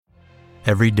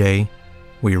Every day,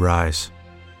 we rise,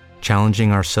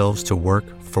 challenging ourselves to work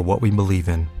for what we believe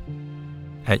in.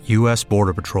 At U.S.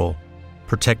 Border Patrol,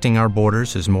 protecting our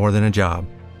borders is more than a job.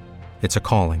 It's a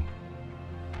calling.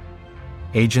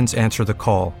 Agents answer the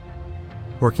call,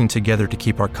 working together to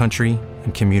keep our country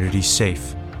and communities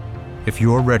safe. If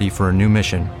you're ready for a new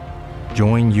mission,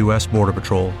 join U.S. Border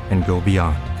Patrol and go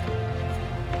beyond.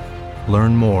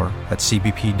 Learn more at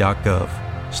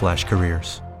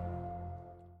cbp.gov/careers.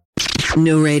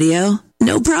 No radio?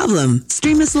 No problem.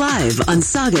 Stream us live on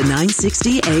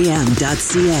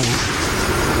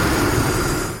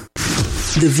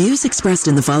sauga960am.ca. The views expressed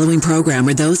in the following program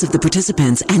are those of the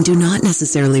participants and do not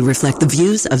necessarily reflect the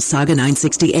views of Sauga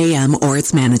 960 AM or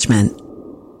its management.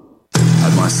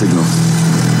 At my signal,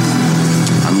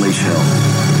 unleash hell.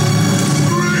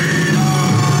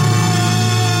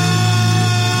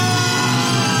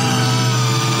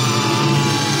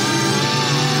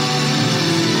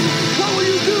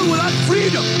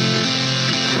 Freedom!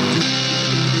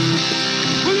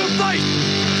 We're gonna fight!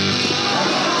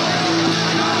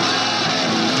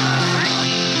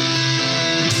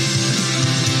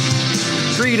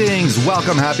 Greetings,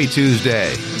 welcome, happy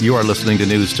Tuesday. You are listening to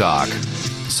Newstalk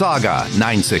Sauga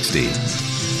 960.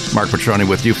 Marc Patrone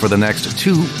with you for the next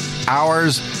 2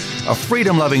 hours of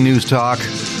freedom-loving news talk.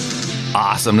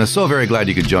 Awesomeness. So very glad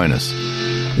you could join us.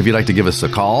 If you'd like to give us a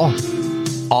call,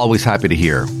 always happy to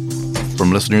hear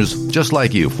from listeners just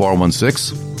like you.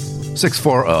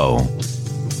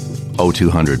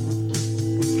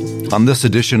 416-640-0200. On this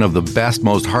edition of the best,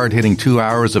 most hard-hitting 2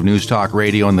 hours of news talk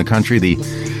radio in the country, the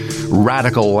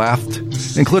radical left,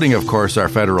 including, of course, our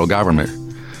federal government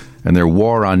and their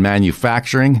war on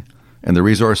manufacturing and the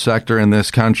resource sector in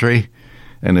this country,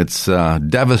 and its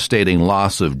devastating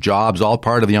loss of jobs, all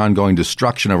part of the ongoing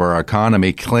destruction of our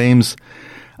economy, claims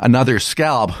another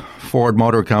scalp. Ford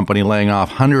Motor Company laying off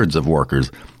hundreds of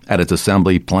workers at its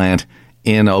assembly plant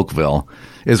in Oakville.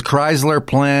 Is Chrysler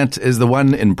plant, is the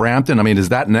one in Brampton, is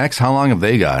that next? How long have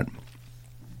they got?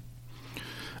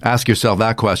 Ask yourself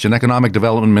that question. Economic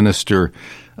Development Minister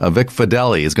Vic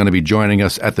Fedeli is going to be joining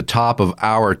us at the top of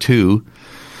hour 2.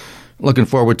 Looking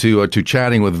forward to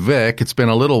chatting with Vic. It's been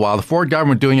a little while. The Ford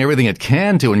government doing everything it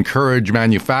can to encourage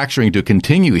manufacturing to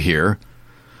continue here.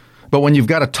 But when you've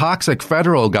got a toxic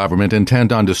federal government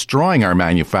intent on destroying our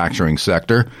manufacturing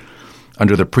sector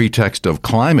under the pretext of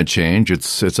climate change,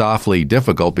 it's awfully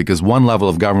difficult because one level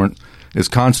of government is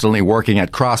constantly working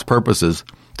at cross purposes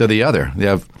to the other.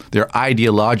 They're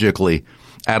ideologically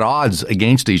at odds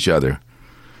against each other.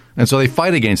 And so they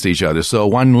fight against each other. So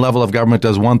one level of government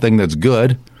does one thing that's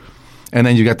good, and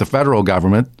then you got the federal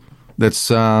government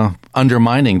that's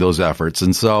undermining those efforts.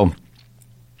 And so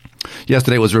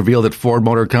yesterday it was revealed that Ford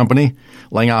Motor Company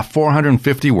laying off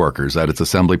 450 workers at its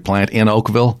assembly plant in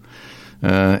Oakville.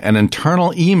 An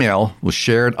internal email was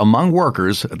shared among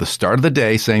workers at the start of the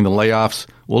day saying the layoffs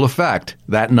will affect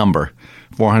that number,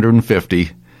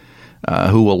 450,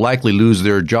 who will likely lose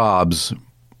their jobs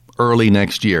early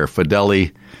next year.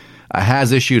 Fedeli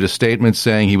has issued a statement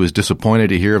saying he was disappointed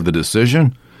to hear of the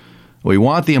decision. We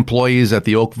want the employees at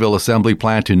the Oakville assembly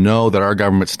plant to know that our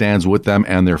government stands with them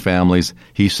and their families,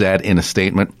 he said in a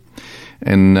statement.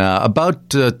 And about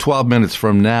 12 minutes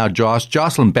from now,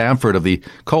 Jocelyn Bamford of the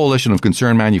Coalition of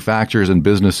Concerned Manufacturers and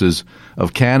Businesses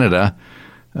of Canada,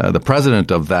 the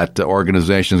president of that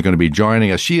organization, is going to be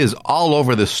joining us. She is all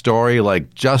over this story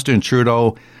like Justin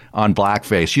Trudeau on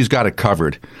blackface. She's got it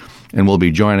covered and will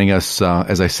be joining us,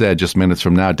 as I said, just minutes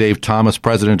from now. Dave Thomas,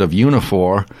 president of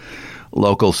Unifor,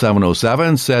 Local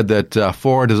 707, said that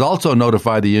Ford has also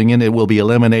notified the union it will be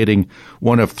eliminating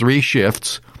one of 3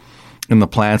 shifts in the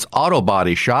plant's auto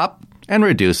body shop and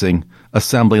reducing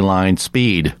assembly line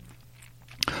speed.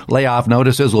 Layoff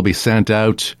notices will be sent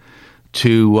out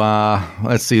to,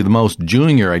 the most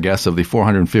junior, I guess, of the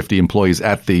 450 employees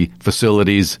at the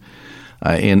facilities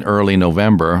in early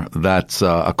November. That's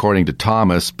according to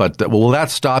Thomas. But will that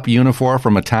stop Unifor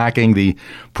from attacking the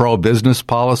pro-business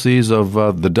policies of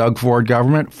the Doug Ford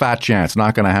government? Fat chance.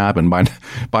 Not going to happen.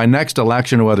 By next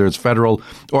election, whether it's federal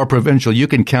or provincial, you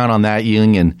can count on that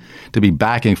union to be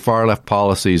backing far-left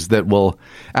policies that will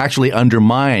actually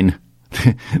undermine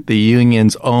the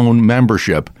union's own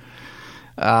membership.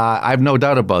 I have no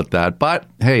doubt about that. But,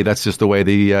 hey, that's just the way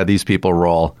these people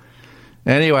roll.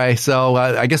 Anyway, so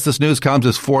I guess this news comes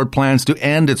as Ford plans to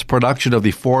end its production of the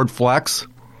Ford Flex.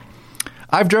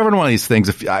 I've driven one of these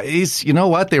things. You know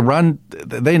what? They're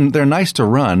nice to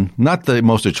run. Not the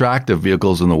most attractive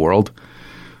vehicles in the world.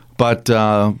 But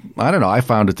I don't know. I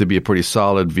found it to be a pretty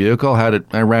solid vehicle.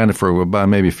 I ran it for about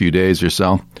maybe a few days or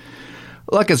so.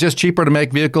 Look, it's just cheaper to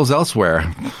make vehicles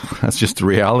elsewhere. That's just the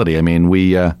reality. I mean,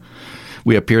 we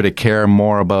we appear to care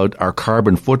more about our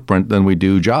carbon footprint than we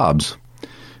do jobs.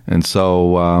 And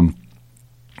so,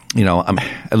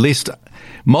 at least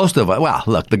most of it, well,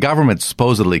 look, the government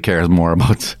supposedly cares more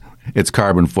about its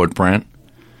carbon footprint,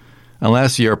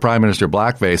 unless you're Prime Minister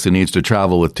Blackface who needs to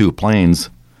travel with 2 planes,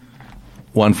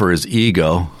 one for his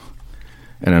ego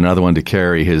and another one to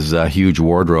carry his huge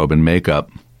wardrobe and makeup.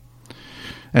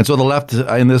 And so the left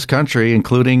in this country,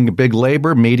 including big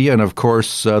labor, media, and of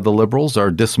course the liberals,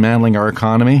 are dismantling our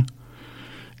economy.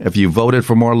 If you voted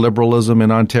for more liberalism in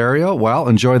Ontario, well,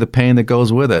 enjoy the pain that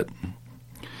goes with it.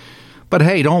 But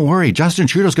hey, don't worry. Justin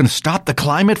Trudeau's going to stop the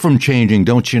climate from changing,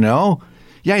 don't you know?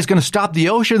 Yeah, he's going to stop the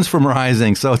oceans from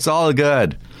rising, so it's all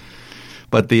good.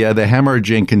 But the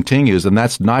hemorrhaging continues, and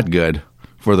that's not good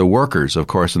for the workers, of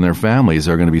course, and their families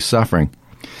are going to be suffering.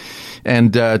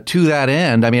 And to that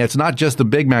end, I mean, it's not just the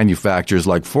big manufacturers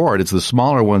like Ford, it's the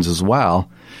smaller ones as well.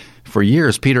 For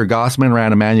years, Peter Gossman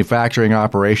ran a manufacturing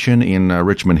operation in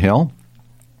Richmond Hill.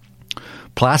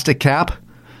 Plastic Cap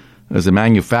is a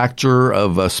manufacturer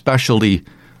of specialty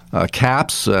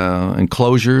caps and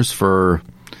closures for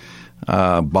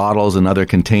bottles and other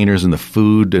containers in the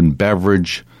food and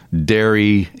beverage,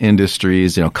 dairy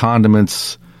industries,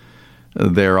 condiments.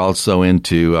 They're also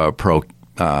into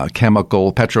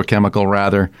petrochemical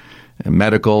rather, and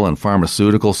medical and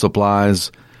pharmaceutical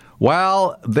supplies.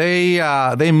 Well,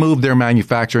 they moved their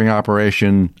manufacturing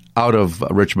operation out of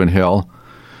Richmond Hill.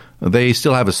 They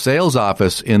still have a sales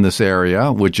office in this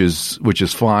area, which is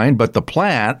fine, but the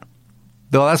plant,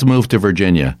 though, that's moved to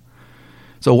Virginia.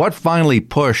 So what finally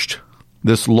pushed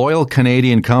this loyal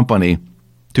Canadian company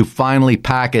to finally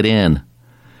pack it in?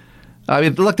 I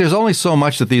mean, look, there's only so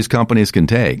much that these companies can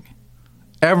take.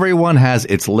 Everyone has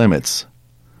its limits.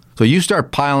 So you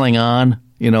start piling on,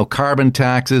 carbon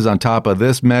taxes on top of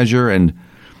this measure and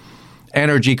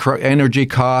energy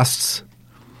costs.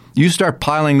 You start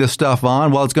piling this stuff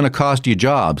on, well, it's going to cost you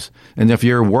jobs. And if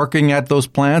you're working at those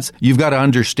plants, you've got to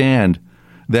understand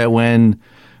that when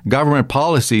government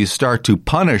policies start to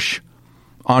punish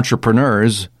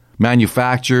entrepreneurs,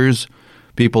 manufacturers,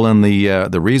 people in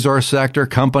the resource sector,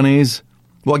 companies,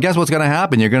 well, guess what's going to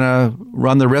happen? You're going to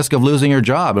run the risk of losing your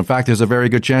job. In fact, there's a very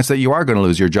good chance that you are going to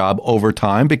lose your job over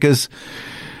time because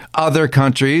other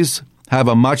countries have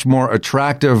a much more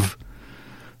attractive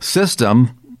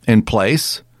system in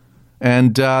place,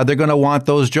 and they're going to want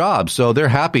those jobs. So they're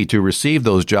happy to receive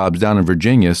those jobs down in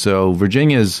Virginia. So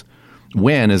Virginia's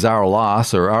win is our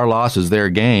loss, or our loss is their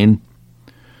gain.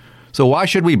 So why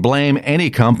should we blame any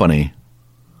company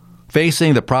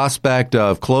facing the prospect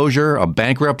of closure, of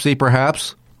bankruptcy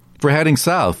perhaps, for heading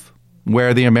south,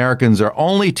 where the Americans are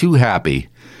only too happy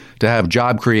to have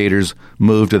job creators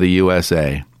move to the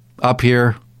USA? Up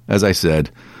here, as I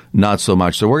said, not so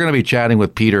much. So we're going to be chatting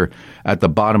with Peter at the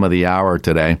bottom of the hour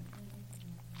today.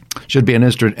 Should be an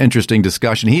interesting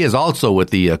discussion. He is also with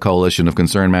the Coalition of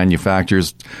Concerned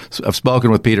Manufacturers. I've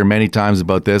spoken with Peter many times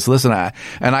about this. Listen, I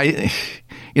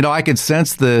can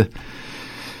sense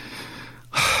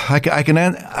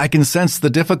I can sense the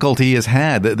difficulty he has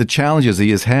had, the challenges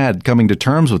he has had coming to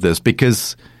terms with this,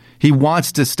 because he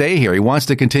wants to stay here. He wants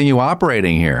to continue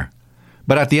operating here.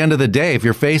 But at the end of the day, if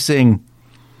you're facing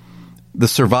the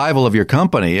survival of your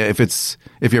company,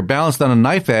 if you're balanced on a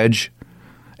knife edge,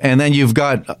 and then you've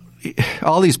got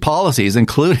all these policies,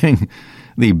 including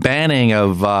the banning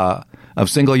of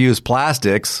single-use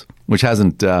plastics, which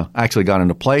hasn't actually gone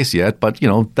into place yet, but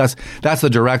that's the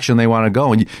direction they want to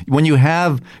go. And when you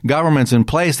have governments in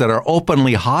place that are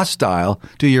openly hostile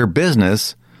to your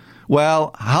business,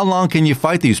 well, how long can you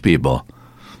fight these people?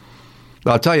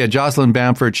 I'll tell you, Jocelyn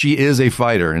Bamford, she is a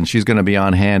fighter, and she's going to be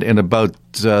on hand in about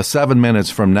 7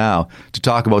 minutes from now to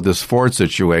talk about this Ford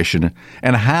situation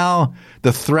and how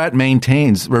the threat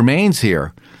remains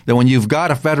here, that when you've got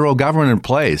a federal government in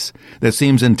place that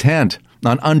seems intent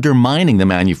on undermining the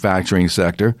manufacturing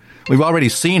sector, we've already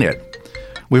seen it.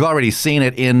 We've already seen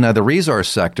it in the resource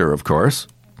sector, of course.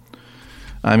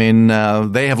 I mean,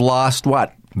 they have lost,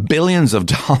 billions of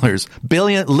dollars,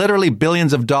 literally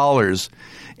billions of dollars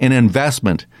in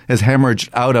investment has hemorrhaged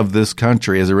out of this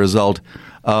country as a result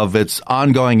of its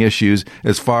ongoing issues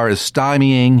as far as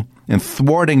stymieing and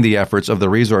thwarting the efforts of the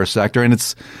resource sector.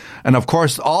 And of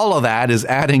course, all of that is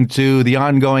adding to the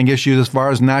ongoing issues as far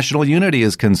as national unity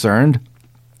is concerned.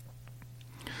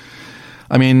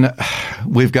 I mean,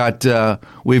 we've got a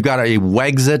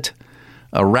Wexit,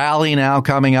 a rally now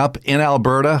coming up in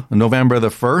Alberta, November the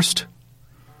 1st.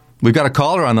 We've got a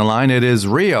caller on the line. It is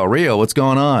Rio. Rio, what's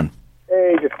going on?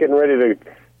 Hey, just getting ready to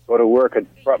go to work. I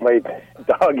brought my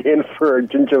dog in for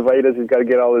gingivitis. He's got to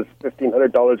get all his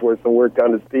 $1,500 worth of work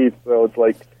on his teeth. So it's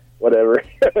like whatever.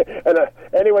 And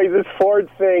anyways, this Ford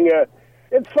thing,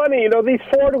 it's funny, these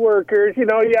Ford workers,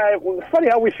 it's funny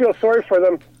how we feel sorry for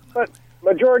them, but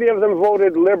majority of them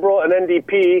voted Liberal and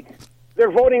NDP.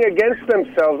 They're voting against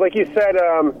themselves. Like you said,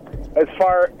 as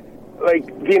far, like,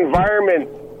 the environment,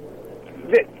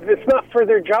 it's not for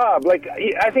their job. Like,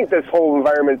 I think this whole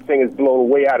environment thing is blown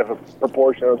way out of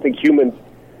proportion. I don't think humans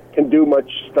can do much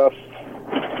stuff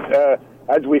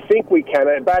as we think we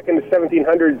can. Back in the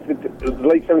 1700s,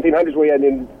 late 1700s, we had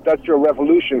an industrial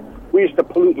revolution. We used to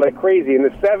pollute like crazy. In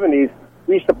the 70s,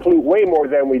 we used to pollute way more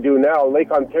than we do now.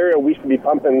 Lake Ontario, we used to be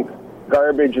pumping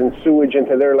garbage and sewage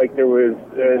into there like there was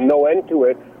no end to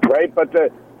it, right? But the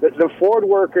Ford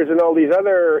workers and all these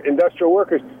other industrial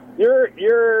workers,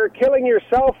 you're killing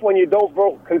yourself when you don't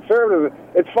vote Conservative.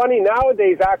 It's funny,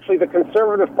 nowadays, actually, the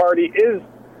Conservative Party is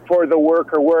for the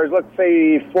worker, whereas, let's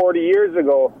say, 40 years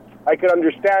ago, I could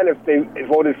understand if they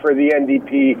voted for the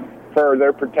NDP for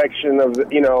their protection of,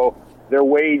 their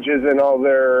wages and all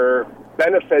their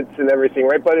benefits and everything,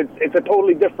 right? But it's a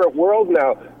totally different world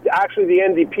now. Actually, the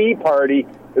NDP party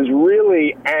is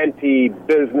really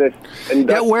anti-business.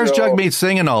 Yeah, where's Jagmeet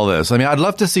Singh in all this? I mean, I'd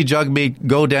love to see Jagmeet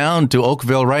go down to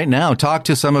Oakville right now, talk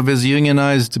to some of his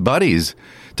unionized buddies,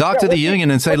 talk to the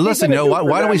union and say, listen,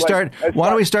 why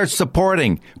don't we start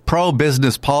supporting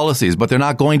pro-business policies? But they're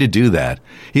not going to do that.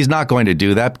 He's not going to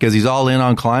do that because he's all in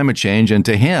on climate change. And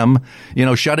to him,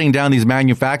 shutting down these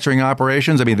manufacturing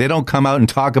operations, I mean, they don't come out and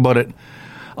talk about it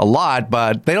a lot,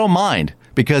 but they don't mind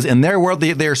because in their world,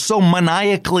 they're so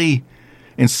maniacally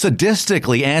and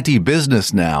sadistically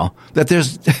anti-business now that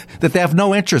they have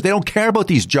no interest. They don't care about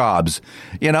these jobs.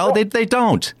 They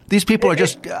don't. These people are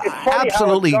just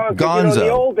absolutely gonzo. The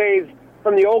old days,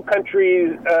 from the old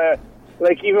countries,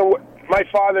 like even my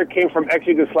father came from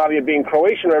ex-Yugoslavia, being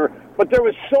Croatian, but there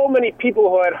was so many people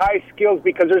who had high skills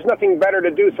because there's nothing better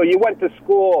to do. So you went to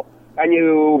school and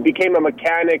you became a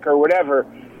mechanic or whatever.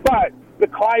 But the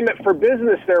climate for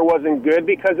business there wasn't good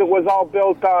because it was all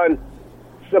built on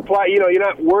supply. You're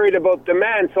not worried about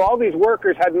demand. So all these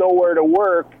workers had nowhere to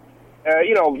work,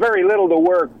 very little to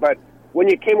work. But when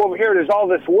you came over here, there's all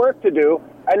this work to do,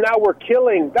 and now we're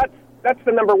killing. That's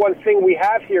the number one thing we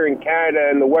have here in Canada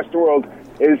and the Western world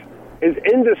is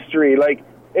industry. Like,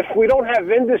 if we don't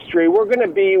have industry, we're going to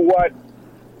be what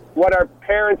our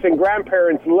parents and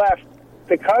grandparents left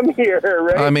to come here,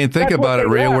 right? I mean, think about it,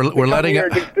 Ria. We're letting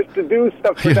it to do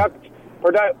stuff,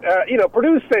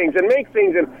 produce things and make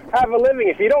things and have a living.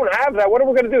 If you don't have that, what are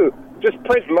we going to do? Just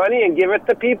print money and give it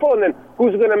to people, and then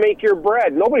who's going to make your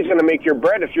bread? Nobody's going to make your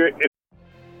bread if you're.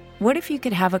 What if you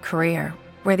could have a career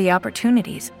where the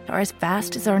opportunities are as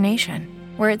vast as our nation,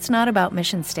 where it's not about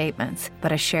mission statements,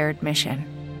 but a shared mission?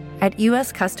 At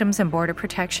U.S. Customs and Border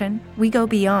Protection, we go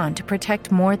beyond to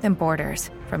protect more than borders.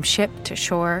 From ship to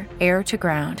shore, air to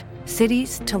ground,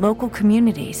 cities to local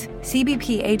communities,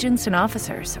 CBP agents and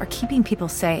officers are keeping people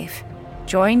safe.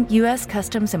 Join U.S.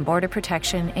 Customs and Border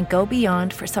Protection and go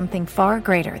beyond for something far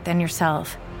greater than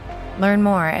yourself. Learn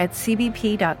more at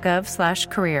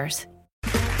cbp.gov/careers.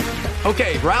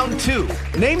 Okay, round two.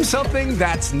 Name something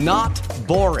that's not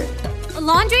boring. A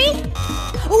laundry?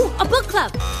 Ooh, a book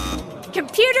club.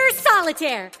 Computer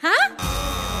solitaire, huh?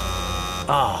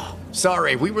 Ah,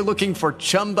 sorry, we were looking for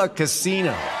Chumba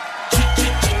Casino.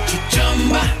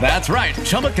 That's right,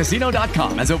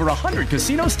 ChumbaCasino.com has over 100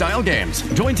 casino-style games.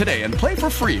 Join today and play for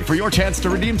free for your chance to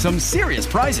redeem some serious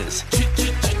prizes.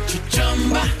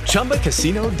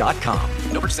 ChumbaCasino.com.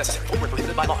 No purchase necessary. Void where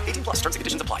prohibited by law. 18+ terms and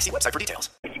conditions apply. See website for details.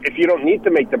 If you don't need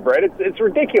to make the bread, it's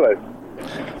ridiculous.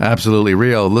 Absolutely.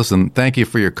 Rio, listen, thank you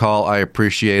for your call. I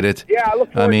appreciate it. Yeah, I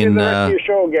look forward to the rest of your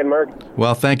show again, Mark.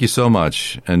 Well, thank you so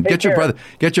much. And get your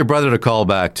brother to call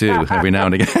back too every now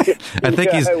and again. I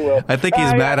think he's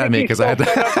mad at me because I had to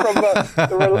from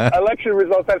the election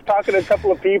results. I was talking to a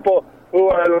couple of people who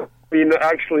are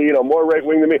actually, more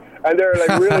right-wing than me, and they're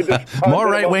like really just more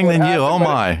right-wing than you. Oh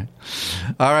my.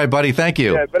 All right, buddy, thank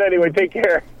you. Yeah, but anyway, take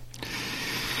care.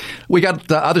 We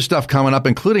got other stuff coming up,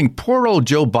 including poor old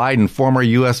Joe Biden, former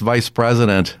U.S. vice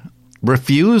president,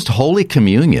 refused Holy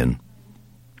Communion.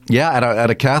 Yeah, at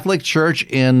a Catholic church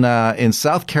in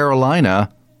South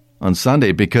Carolina on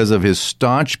Sunday because of his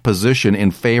staunch position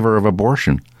in favor of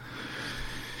abortion.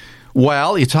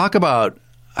 Well, you talk about,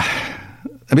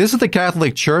 this is the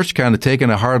Catholic Church kind of taking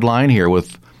a hard line here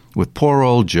with poor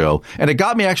old Joe. And it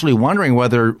got me actually wondering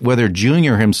whether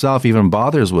Junior himself even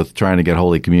bothers with trying to get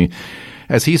Holy Communion.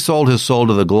 As he sold his soul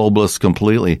to the globalists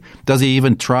completely, does he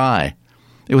even try?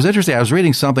 It was interesting. I was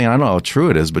reading something, I don't know how true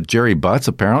it is, but Jerry Butts,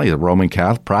 apparently a Roman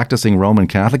Catholic, practicing Roman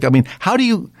Catholic. I mean, how do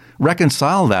you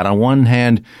reconcile that? On one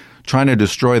hand, trying to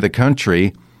destroy the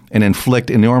country, and inflict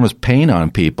enormous pain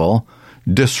on people,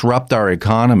 disrupt our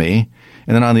economy.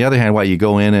 And then on the other hand, you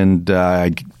go in and,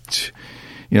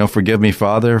 forgive me,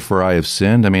 Father, for I have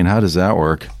sinned. I mean, how does that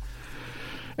work?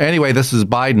 Anyway, this is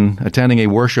Biden attending a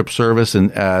worship service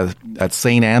at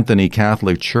St. Anthony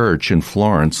Catholic Church in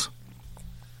Florence.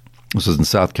 This is in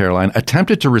South Carolina.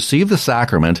 Attempted to receive the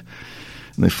sacrament,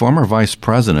 and the former vice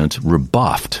president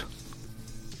rebuffed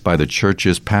by the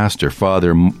church's pastor,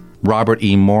 Father Robert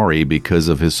E. Morey, because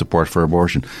of his support for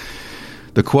abortion.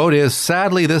 The quote is,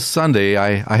 "Sadly, this Sunday,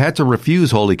 I had to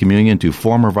refuse Holy Communion to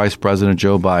former Vice President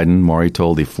Joe Biden," Morey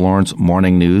told the Florence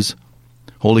Morning News.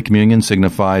 "Holy Communion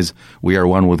signifies we are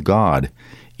one with God,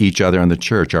 each other, and the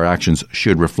church. Our actions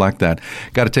should reflect that."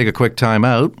 Got to take a quick time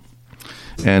out.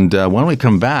 And when we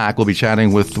come back, we'll be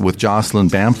chatting with Jocelyn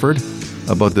Bamford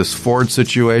about this Ford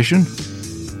situation.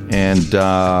 And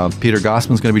Peter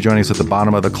Gossman's going to be joining us at the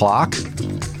bottom of the clock.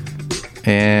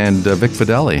 And Vic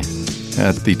Fedeli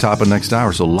at the top of next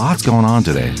hour. So lots going on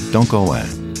today. Don't go away.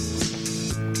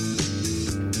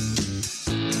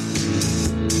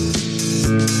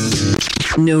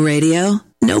 No radio?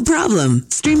 No problem.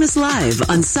 Stream us live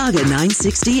on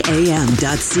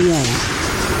saga960am.ca.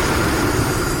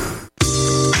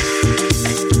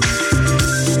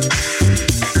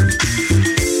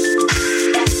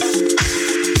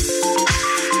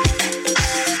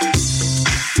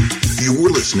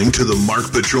 You're listening to the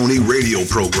Marc Patrone radio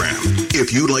program.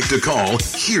 If you'd like to call,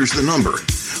 here's the number.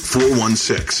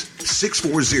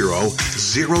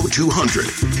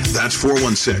 416-640-0200. That's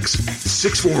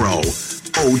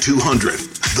 416-640-0200.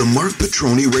 The Marc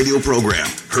Patrone radio program,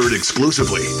 heard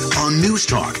exclusively on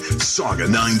Newstalk Sauga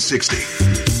 960.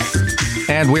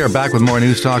 And we are back with more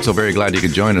Newstalk, so very glad you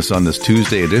could join us on this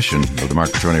Tuesday edition of the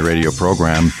Marc Patrone radio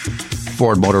program.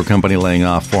 Ford Motor Company laying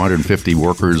off 450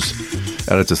 workers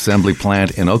at its assembly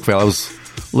plant in Oakville. I was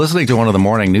listening to one of the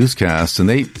morning newscasts, and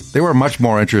they were much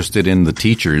more interested in the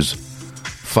teachers'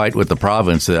 fight with the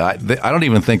province. I don't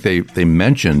even think they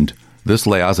mentioned this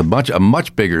layoff. A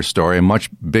much bigger story, a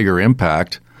much bigger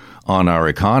impact on our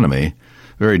economy.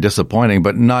 Very disappointing,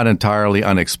 but not entirely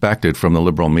unexpected from the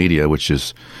liberal media, which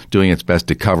is doing its best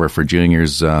to cover for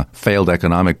Junior's failed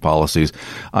economic policies.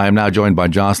 I am now joined by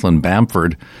Jocelyn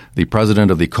Bamford, the president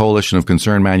of the Coalition of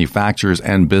Concerned Manufacturers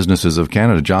and Businesses of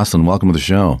Canada. Jocelyn, welcome to the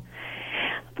show.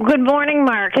 Good morning,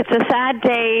 Mark. It's a sad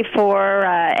day for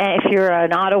if you're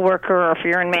an auto worker or if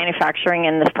you're in manufacturing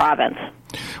in this province.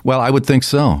 Well, I would think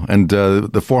so. And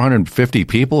the 450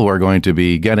 people who are going to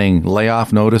be getting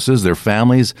layoff notices, their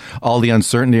families, all the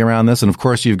uncertainty around this. And, of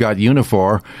course, you've got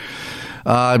Unifor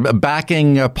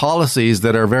backing policies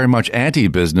that are very much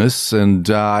anti-business. And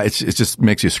it just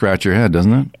makes you scratch your head,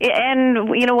 doesn't it?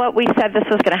 And you know what? We said this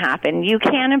was going to happen. You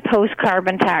can impose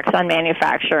carbon tax on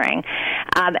manufacturing,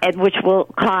 which will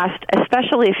cost,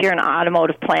 especially if you're an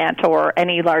automotive plant or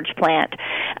any large plant,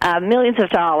 millions of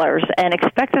dollars, and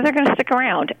expect that they're going to stick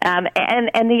around. And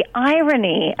the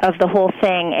irony of the whole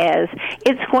thing is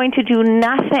it's going to do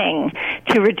nothing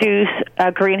to reduce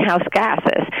greenhouse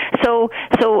gases. So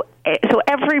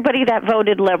everybody that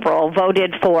voted Liberal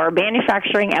voted for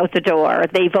manufacturing out the door.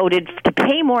 They voted to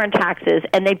pay more in taxes,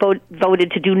 and they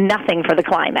voted to do nothing for the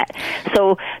climate.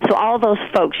 So all those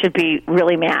folks should be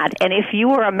really mad. And if you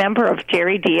were a member of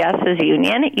Jerry Diaz's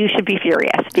union, you should be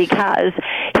furious because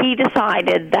he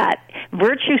decided that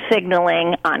virtue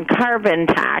signaling on carbon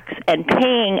tax and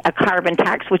paying a carbon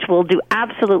tax, which will do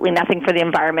absolutely nothing for the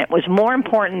environment, was more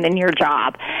important than your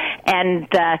job. And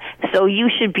so you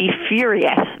should be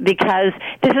furious because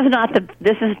this is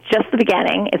just the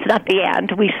beginning. It's not the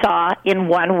end. We saw in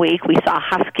 1 week, we saw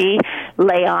Husky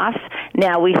layoffs.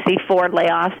 Now we see Ford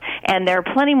layoffs, and there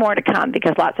are plenty more to come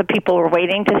because lots of people were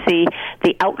waiting to see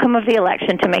the outcome of the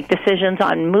election to make decisions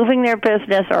on moving their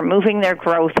business or moving their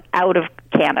growth out of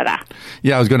Canada.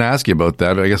 Yeah, I was going to ask you about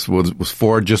that. I guess was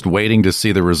Ford just waiting to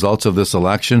see the results of this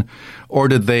election, or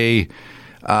did they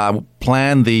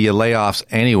plan the layoffs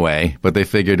anyway, but they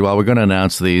figured, well, we're going to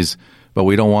announce these, but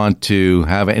we don't want to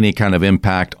have any kind of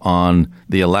impact on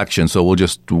the election, so we'll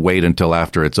just wait until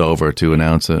after it's over to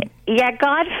announce it? Yeah,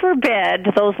 God forbid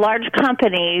those large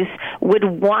companies would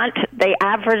want the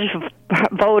average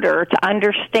voter to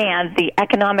understand the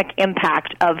economic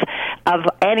impact of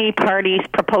any party's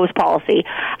proposed policy.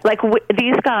 Like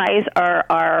these guys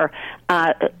are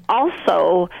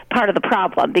also part of the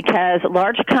problem because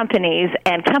large companies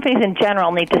and companies in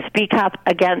general need to speak up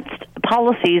against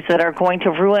policies that are going to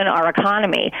ruin our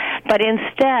economy. But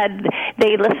instead,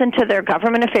 they listen to their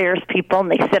government affairs people and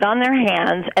they sit on their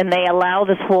hands and they allow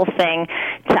this whole thing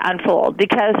to unfold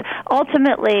because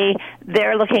ultimately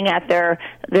they're looking at their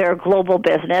global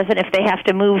business, and if they have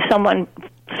to move someone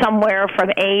somewhere from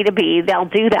A to B, they'll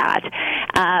do that.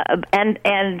 And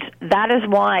that is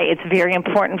why it's very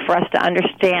important for us to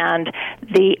understand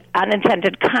the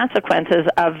unintended consequences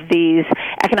of these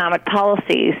economic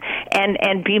policies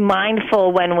and be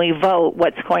mindful when we vote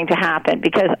what's going to happen.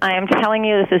 Because I am telling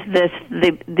you, this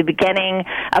is the beginning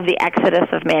of the exodus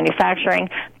of manufacturing.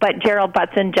 But Gerald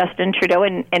Butts and Justin Trudeau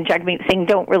and Jagmeet Singh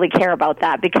don't really care about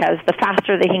that, because the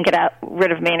faster they can get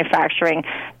rid of manufacturing,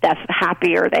 the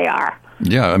happier they are.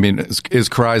 Yeah, I mean, is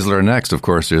Chrysler next? Of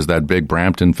course, there's that big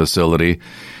Brampton facility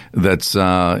that's,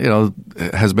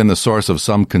 has been the source of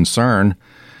some concern.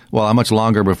 Well, how much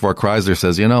longer before Chrysler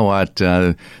says, you know what,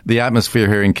 the atmosphere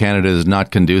here in Canada is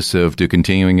not conducive to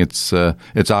continuing its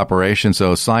operation,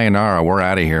 so sayonara, we're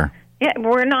out of here. Yeah,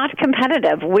 we're not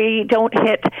competitive. We don't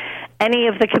hit any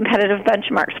of the competitive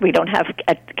benchmarks. We don't have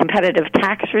a competitive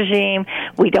tax regime.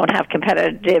 We don't have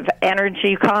competitive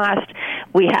energy cost.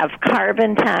 We have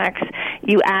carbon tax.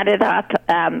 You add it up.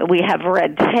 We have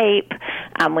red tape.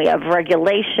 We have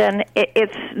regulation.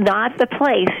 It's not the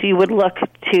place you would look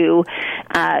to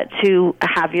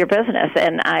have your business.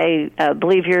 And I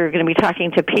believe you're going to be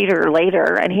talking to Peter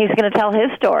later, and he's going to tell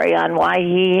his story on why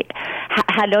he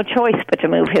had no choice but to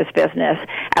move his business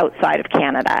outside of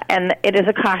Canada. And it is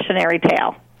a cautionary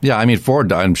tale. Yeah, I mean,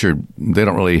 Ford, I'm sure they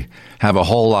don't really have a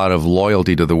whole lot of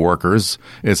loyalty to the workers.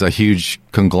 It's a huge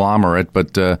conglomerate,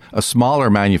 but a smaller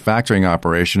manufacturing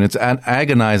operation, it's an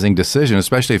agonizing decision,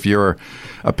 especially if you're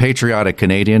a patriotic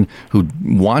Canadian who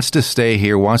wants to stay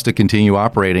here, wants to continue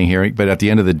operating here, but at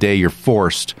the end of the day, you're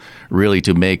forced really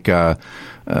to make the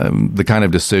kind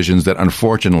of decisions that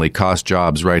unfortunately cost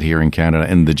jobs right here in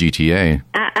Canada in the GTA.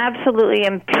 Absolutely,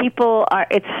 and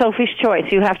it's Sophie's choice.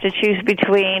 You have to choose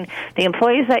between the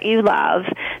employees that you love,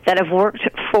 that have worked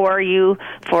for you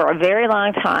for a very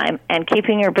long time, and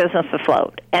keeping your business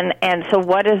afloat. And so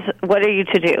what are you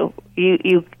to do?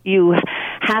 You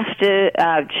have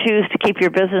to choose to keep your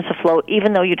business afloat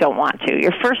even though you don't want to.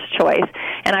 Your first choice,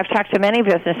 and I've talked to many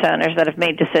business owners that have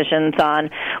made decisions on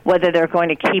whether they're going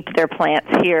to keep their plants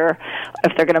here,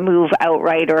 if they're going to move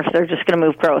outright, or if they're just going to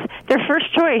move growth. Their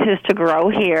first choice is to grow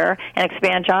here and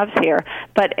expand jobs here.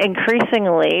 But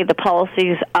increasingly, the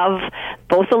policies of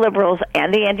both the Liberals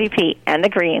and the NDP and the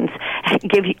Greens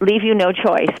leave you no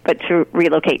choice but to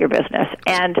relocate your business.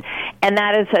 And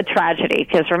that is a tragedy,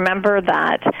 because remember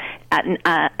that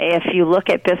if you look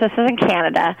at businesses in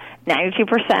Canada,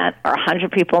 92% are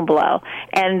 100 people and below.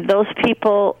 And those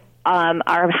people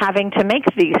are having to make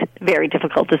these very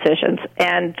difficult decisions.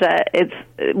 And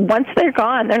once they're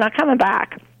gone, they're not coming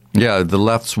back. Yeah, the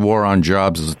left's war on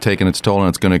jobs has taken its toll, and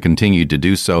it's going to continue to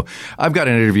do so. I've got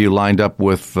an interview lined up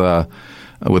with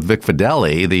Vic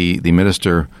Fedeli, the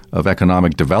Minister of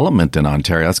Economic Development in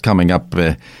Ontario. That's coming up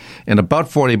in about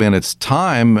 40 minutes'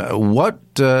 time. What,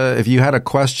 if you had a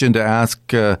question to ask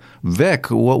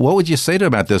Vic, what would you say to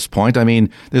him at this point? I mean,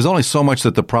 there's only so much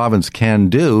that the province can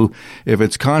do if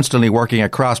it's constantly working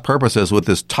at cross purposes with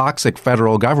this toxic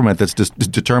federal government that's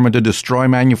determined to destroy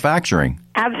manufacturing.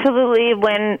 Absolutely.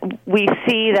 When we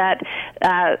see that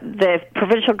the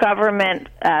provincial government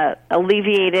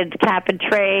alleviated cap and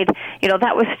trade,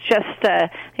 that was just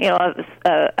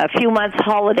a few months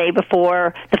holiday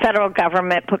before the federal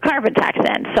government put carbon tax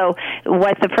in. So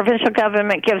what the provincial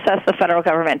government gives us, the federal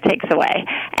government takes away,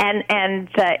 and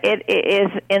it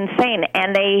is insane.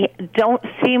 And they don't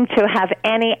seem to have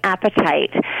any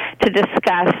appetite to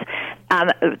discuss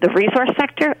the resource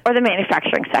sector or the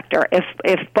manufacturing sector.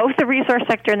 If both the resource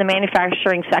sector and the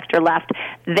manufacturing sector left,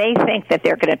 they think that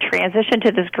they're going to transition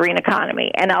to this green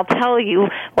economy. And I'll tell you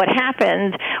what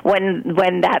happened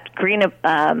when that green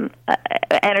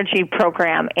energy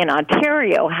program in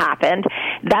Ontario happened.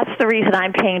 That's the reason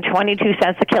I'm paying 22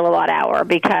 cents a kilowatt hour,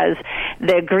 because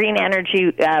the green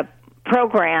energy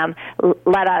program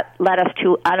led us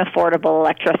to unaffordable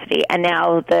electricity, and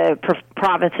now the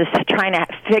province is trying to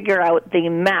figure out the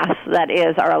mess that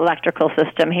is our electrical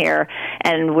system here,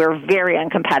 and we're very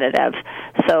uncompetitive.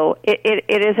 So it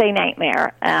is a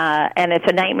nightmare, and it's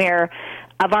a nightmare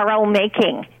of our own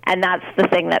making, and that's the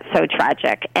thing that's so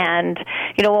tragic. And,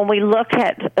 when we look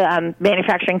at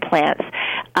manufacturing plants,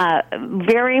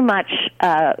 very much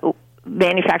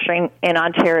manufacturing in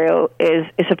Ontario is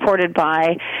supported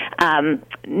by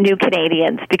new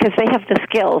Canadians, because they have the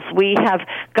skills. We have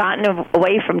gotten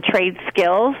away from trade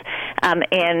skills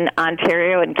in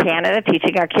Ontario and Canada,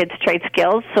 teaching our kids trade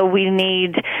skills, so we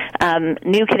need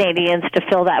new Canadians to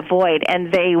fill that void.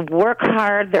 And they work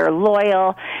hard, they're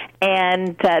loyal,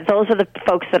 and those are the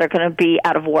folks that are going to be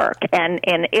out of work. And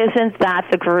isn't that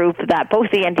the group that both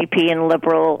the NDP and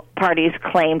Liberal parties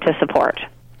claim to support?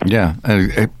 Yeah,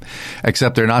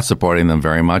 except they're not supporting them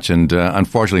very much. And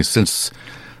unfortunately, since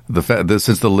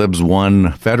the libs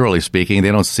won, federally speaking,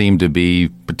 they don't seem to be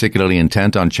particularly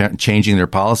intent on changing their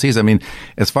policies. I mean,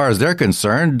 as far as they're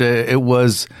concerned, it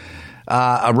was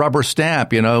a rubber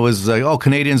stamp. It was like,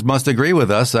 Canadians must agree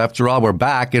with us. After all, we're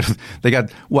back. They got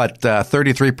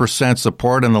 33%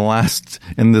 support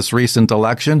in this recent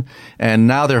election, and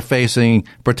now they're facing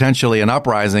potentially an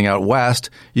uprising out west.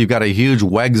 You've got a huge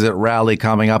Wexit rally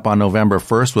coming up on November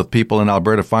 1st with people in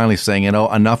Alberta finally saying,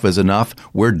 enough is enough.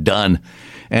 We're done.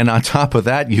 And on top of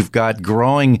that, you've got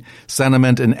growing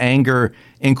sentiment and anger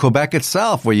in Quebec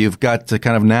itself, where you've got the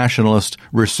kind of nationalist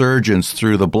resurgence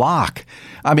through the bloc.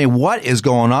 I mean, what is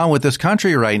going on with this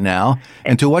country right now?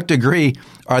 And to what degree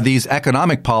are these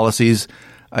economic policies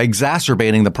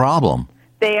exacerbating the problem?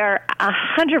 They are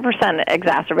 100%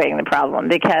 exacerbating the problem,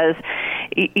 because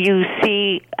you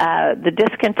see the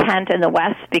discontent in the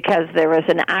West because there was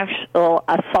an actual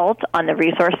assault on the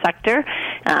resource sector.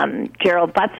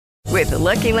 Gerald Butts. With the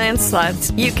Lucky Land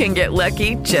Slots, you can get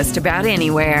lucky just about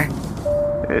anywhere.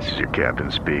 This is your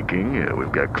captain speaking.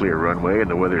 We've got clear runway and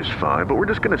the weather's fine, but we're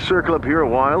just going to circle up here a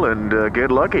while and get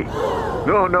lucky.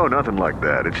 No, nothing like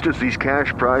that. It's just these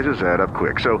cash prizes add up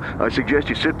quick. So I suggest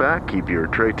you sit back, keep your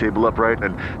tray table upright,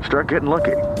 and start getting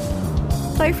lucky.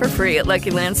 Play for free at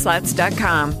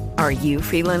LuckyLandSlots.com. Are you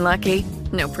feeling lucky?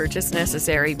 No purchase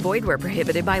necessary. Void where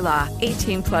prohibited by law.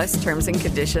 18+ terms and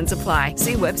conditions apply.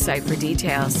 See website for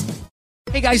details.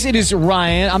 Hey guys, it is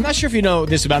Ryan. I'm not sure if you know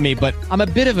this about me, but I'm a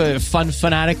bit of a fun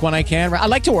fanatic when I can. I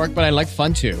like to work, but I like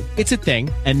fun too. It's a thing.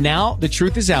 And now the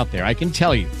truth is out there. I can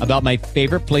tell you about my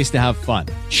favorite place to have fun.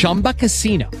 Chumba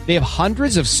Casino. They have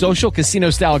hundreds of social casino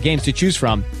style games to choose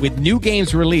from, with new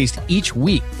games released each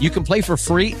week. You can play for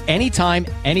free anytime,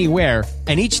 anywhere.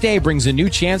 And each day brings a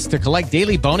new chance to collect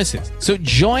daily bonuses. So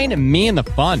join me in the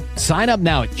fun. Sign up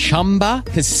now at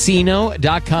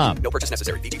ChumbaCasino.com. No purchase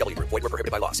necessary. VGW. Void where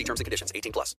prohibited by law. See terms and conditions.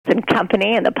 18+. And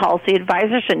company and the policy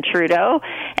advisors and Trudeau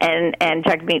and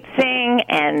Jagmeet Singh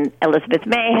and Elizabeth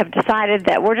May have decided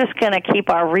that we're just going to keep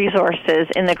our resources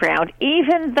in the ground,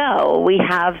 even though we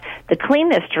have the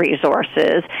cleanest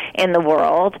resources in the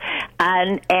world,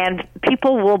 and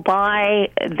people will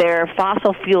buy their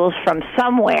fossil fuels from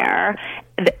somewhere.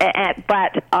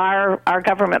 But our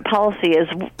government policy is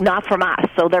not from us,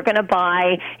 so they're going to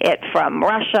buy it from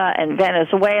Russia and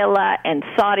Venezuela and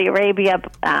Saudi Arabia,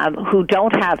 who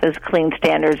don't have as clean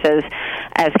standards as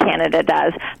Canada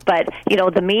does. But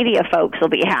the media folks will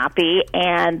be happy,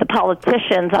 and the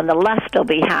politicians on the left will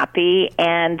be happy,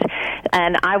 and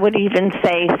I would even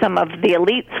say some of the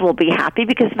elites will be happy,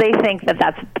 because they think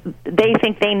they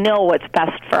think they know what's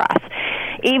best for us.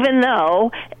 Even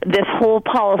though this whole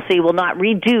policy will not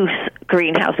reduce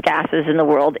greenhouse gases in the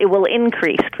world, it will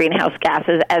increase greenhouse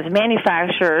gases as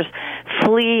manufacturers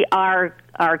flee our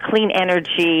clean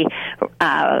energy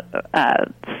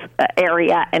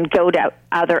area and go to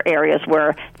other areas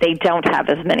where they don't have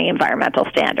as many environmental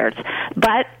standards.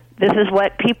 But this is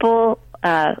what people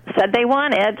said they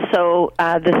wanted, so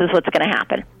this is what's going to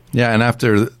happen. Yeah, and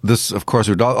after this, of course,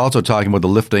 we're also talking about the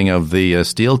lifting of the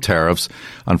steel tariffs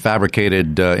on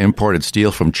fabricated imported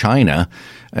steel from China.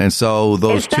 And so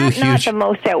those two huge... Is that not the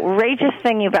most outrageous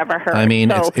thing you've ever heard? I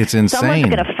mean, so it's insane. Someone's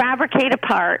going to fabricate a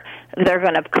part, they're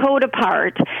going to code a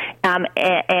part in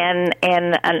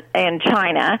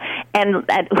China, and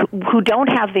who don't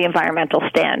have the environmental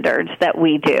standards that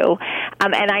we do.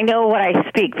 And I know what I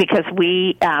speak, because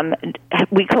we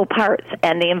code parts,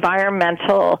 and the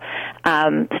environmental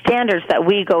standards that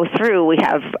we go through, we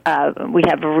have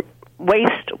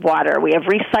wastewater, we have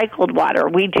recycled water.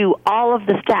 We do all of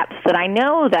the steps that I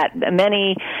know that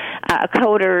many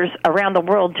coders around the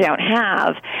world don't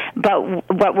have, but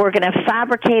we're going to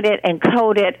fabricate it and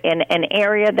code it in an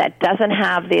area that doesn't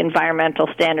have the environmental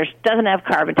standards, doesn't have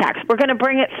carbon tax. We're going to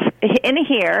bring it in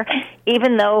here,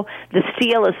 even though the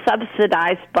steel is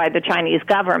subsidized by the Chinese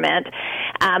government,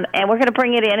 and we're going to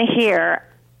bring it in here,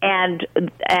 and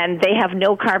they have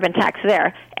no carbon tax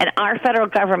there. And our federal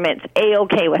government's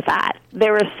A-okay with that.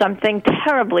 There is something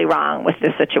terribly wrong with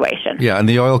this situation. Yeah, and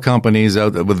the oil companies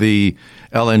out with the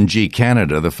LNG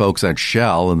Canada, the folks at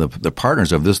Shell and the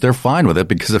partners of this, they're fine with it,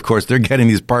 because, of course, they're getting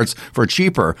these parts for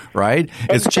cheaper, right?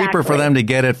 Exactly. It's cheaper for them to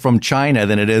get it from China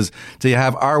than it is to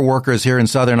have our workers here in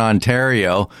southern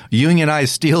Ontario,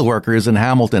 unionized steel workers in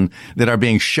Hamilton, that are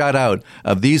being shut out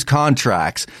of these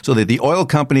contracts so that the oil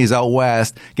companies out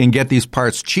west can get these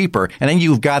parts cheaper. And then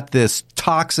you've got this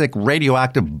toxic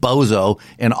radioactive bozo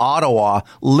in Ottawa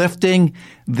lifting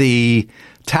the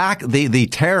the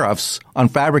tariffs on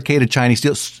fabricated Chinese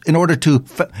steel in order to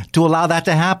allow that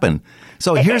to happen.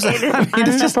 So here's it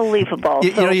is unbelievable.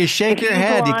 You shake your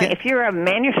head. If you're a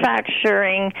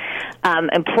manufacturing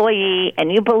employee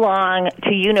and you belong to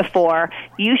Unifor,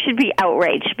 you should be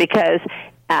outraged because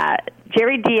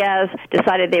Jerry Diaz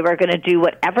decided they were going to do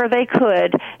whatever they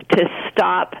could to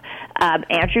stop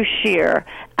Andrew Scheer,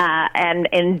 and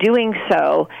in doing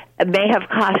so, it may have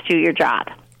cost you your job.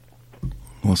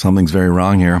 Well, something's very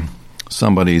wrong here.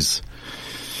 Somebody's.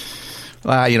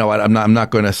 You know what? I'm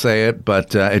not going to say it,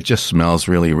 but it just smells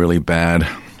really, really bad.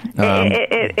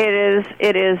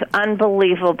 It is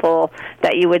unbelievable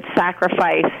that you would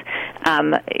sacrifice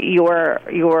your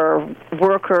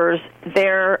workers,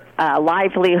 their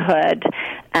livelihood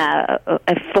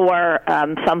for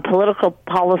some political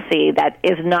policy that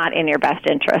is not in your best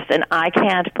interest. And I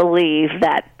can't believe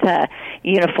that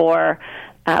Unifor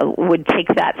would take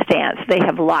that stance. They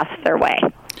have lost their way.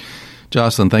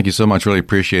 Jocelyn, thank you so much. Really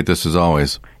appreciate this as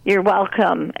always. You're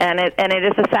welcome. And it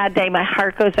is a sad day. My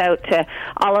heart goes out to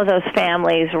all of those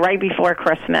families right before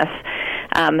Christmas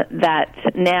that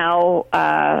now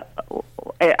are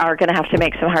going to have to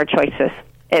make some hard choices.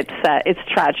 It's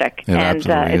tragic.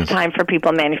 It's time for people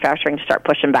in manufacturing to start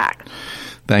pushing back.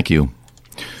 Thank you.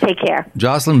 Take care.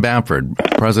 Jocelyn Bamford,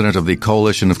 president of the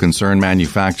Coalition of Concerned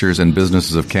Manufacturers and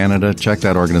Businesses of Canada. Check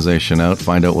that organization out.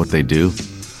 Find out what they do.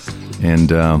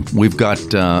 And we've got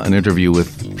an interview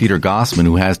with Peter Gossman,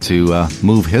 who has to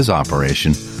move his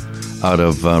operation out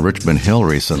of Richmond Hill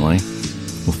recently.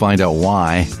 We'll find out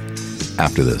why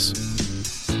after this.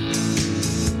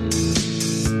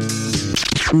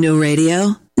 No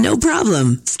radio? No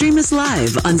problem. Stream us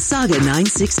live on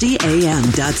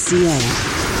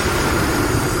saga960am.ca.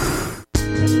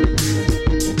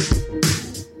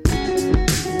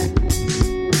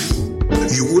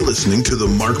 You're listening to the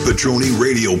Marc Patrone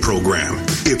radio program.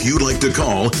 If you'd like to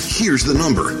call, here's the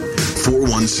number.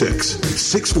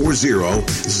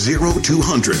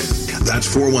 416-640-0200.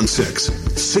 That's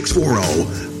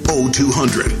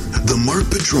 416-640-0200. The Marc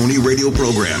Patrone radio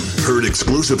program, heard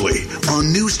exclusively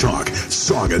on Newstalk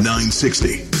Sauga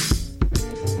 960.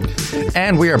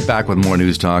 And we are back with more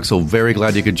News Talk, so very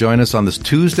glad you could join us on this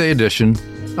Tuesday edition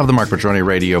of the Marc Patrone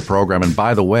radio program. And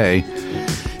by the way,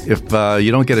 if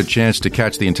you don't get a chance to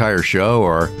catch the entire show,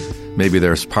 or maybe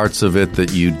there's parts of it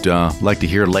that you'd like to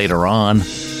hear later on,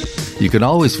 you can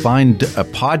always find a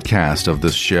podcast of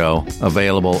this show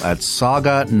available at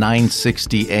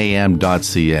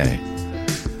saga960am.ca.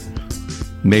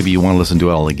 Maybe you want to listen to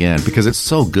it all again because it's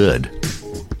so good.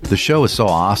 The show is so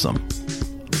awesome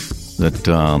that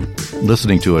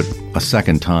listening to it a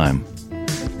second time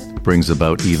brings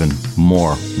about even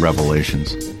more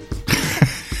revelations.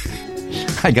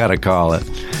 I gotta call it.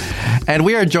 And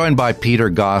we are joined by Peter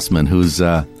Gossman, who's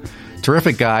a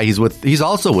terrific guy. He's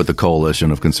also with the Coalition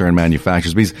of Concerned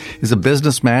Manufacturers. But he's a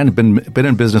businessman, been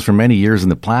in business for many years in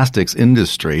the plastics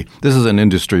industry. This is an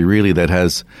industry really that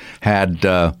has had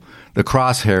the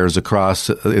crosshairs across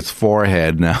its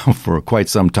forehead now for quite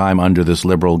some time under this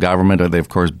Liberal government. They, of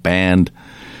course, they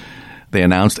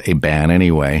announced a ban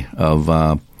anyway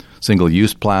of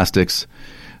single-use plastics.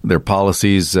 Their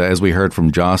policies, as we heard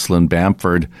from Jocelyn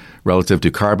Bamford, relative to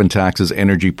carbon taxes,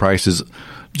 energy prices,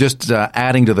 just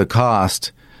adding to the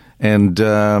cost. And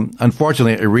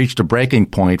unfortunately, it reached a breaking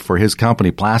point for his company,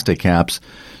 Plastic Caps,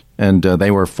 and they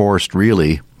were forced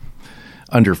really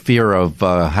under fear of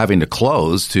having to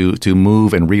close to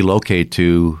move and relocate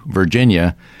to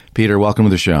Virginia. Peter, welcome to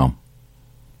the show.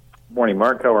 Morning,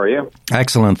 Mark. How are you?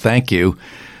 Excellent. Thank you.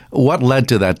 What led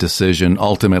to that decision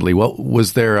ultimately? What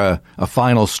was there a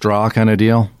final straw kind of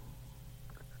deal?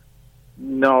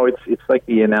 No, it's like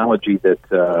the analogy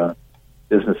that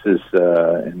businesses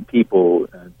and people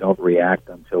don't react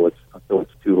until it's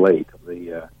too late.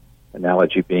 The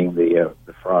analogy being the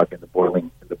frog in the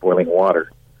boiling water.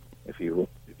 If you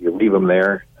leave him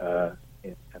there and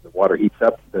the water heats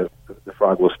up, the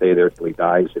frog will stay there till he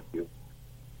dies.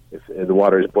 If the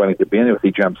water is boiling to begin with,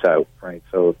 he jumps out, right?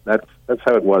 So that's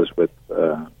how it was with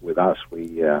us.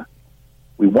 We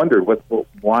wondered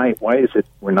why is it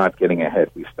we're not getting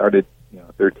ahead? We started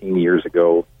 13 years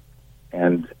ago,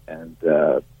 and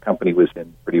company was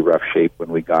in pretty rough shape when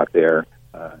we got there.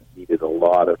 Needed a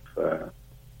lot of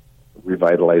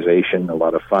revitalization, a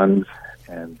lot of funds,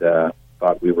 and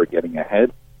thought we were getting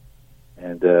ahead.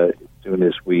 And as soon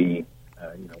as we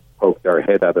poked our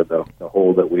head out of the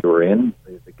hole that we were in,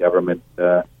 the government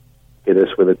hit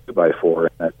us with a 2x4,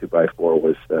 and that 2x4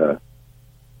 was the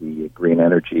green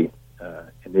energy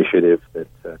initiative that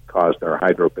caused our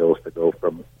hydro bills to go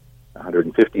from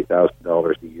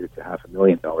 $150,000 a year to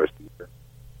 $500,000 a year.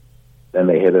 Then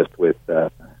they hit us with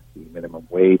the minimum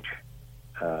wage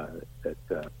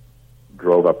that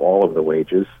drove up all of the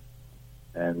wages.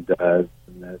 And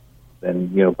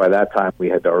then, by that time, we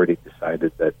had already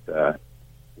decided that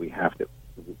we have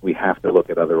to look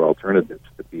at other alternatives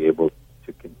to be able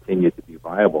to continue to be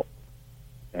viable.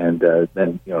 And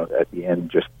then, at the end,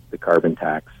 just the carbon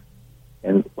tax.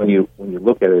 And when you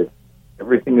look at it,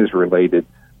 everything is related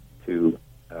to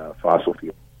fossil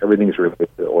fuel. Everything is related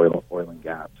to oil and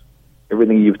gas.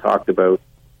 Everything you've talked about,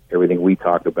 everything we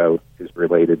talk about is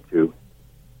related to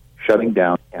shutting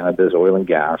down Canada's oil and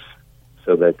gas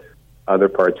so that other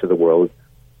parts of the world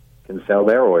can sell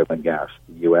their oil and gas.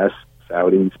 The U.S.,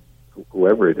 Saudis,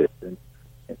 whoever it is.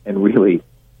 And really,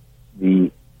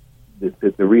 the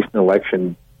recent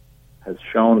election has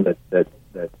shown that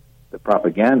the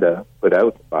propaganda put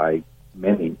out by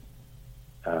many,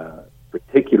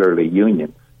 particularly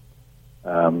unions,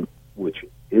 which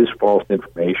is false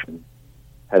information,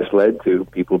 has led to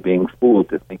people being fooled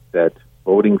to think that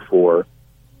voting for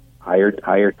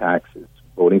higher taxes,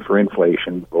 voting for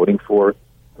inflation, voting for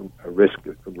a risk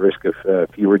of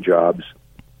fewer jobs,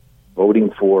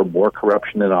 voting for more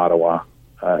corruption in Ottawa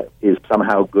is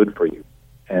somehow good for you.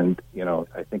 And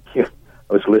I think I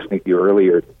was listening to you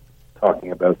earlier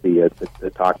talking about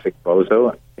the toxic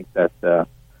bozo. I think that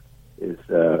is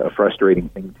a frustrating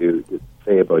thing to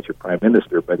say about your prime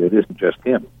minister, but it isn't just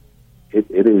him. It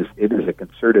is a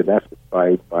concerted effort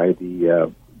by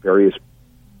the various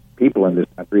people in this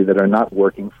country that are not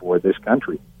working for this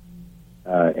country,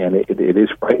 and it is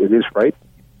frightening.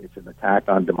 It's an attack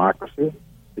on democracy.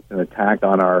 It's an attack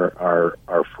on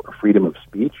our freedom of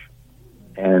speech,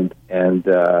 and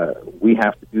we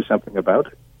have to do something about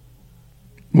it.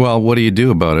 Well, what do you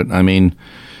do about it? I mean,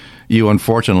 you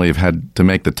unfortunately have had to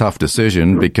make the tough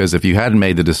decision, because if you hadn't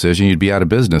made the decision, you'd be out of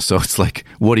business. So it's like,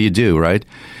 what do you do, right?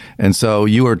 And so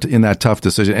you were in that tough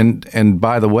decision. And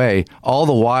by the way, all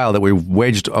the while that we've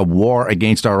waged a war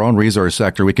against our own resource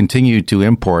sector, we continue to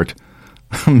import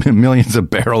millions of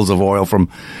barrels of oil from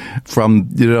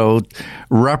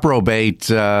reprobate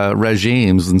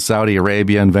regimes in Saudi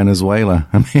Arabia and Venezuela.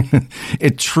 I mean,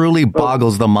 it truly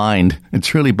boggles the mind. It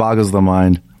truly boggles the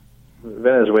mind.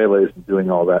 Venezuela isn't doing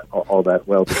all that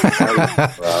well.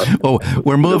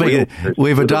 We're moving.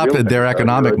 We've adopted their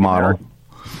economic model.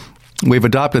 We've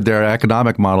adopted their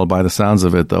economic model by the sounds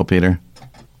of it, though, Peter.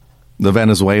 The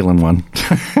Venezuelan one.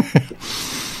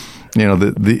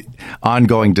 The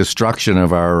ongoing destruction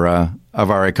of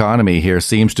our economy here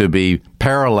seems to be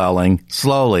paralleling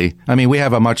slowly. I mean, we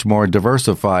have a much more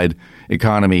diversified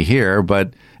economy here,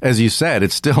 but as you said,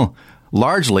 it's still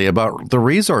largely about the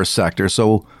resource sector.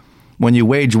 So when you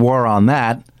wage war on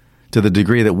that to the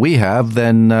degree that we have,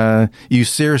 then you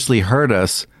seriously hurt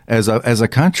us as a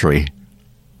country.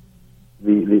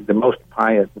 The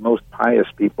most pious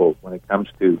people when it comes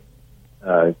to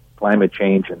climate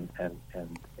change and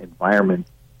environment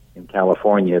in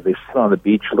California, they sit on the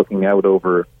beach looking out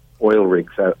over oil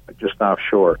rigs just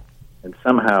offshore, and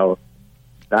somehow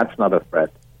that's not a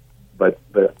threat. But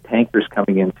tankers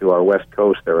coming into our west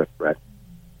coast are a threat.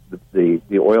 The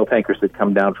oil tankers that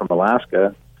come down from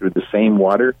Alaska through the same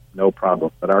water, no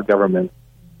problem. But our government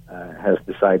has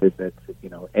decided that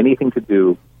anything to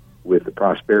do with the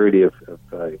prosperity of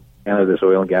Canada's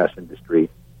oil and gas industry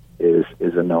is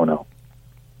a no-no,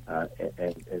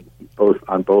 and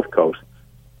on both coasts.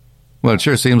 Well, it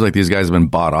sure seems like these guys have been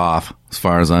bought off, as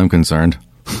far as I'm concerned.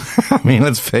 I mean,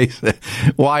 let's face it.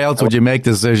 Why else would you make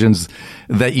decisions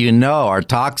that are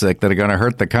toxic, that are going to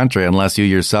hurt the country, unless you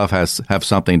yourself have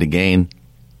something to gain?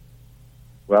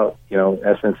 Well,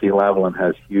 SNC-Lavalin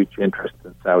has huge interest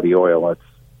in Saudi oil.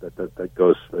 That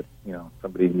goes.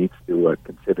 Somebody needs to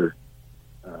consider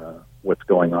what's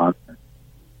going on.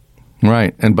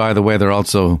 Right, and by the way, they're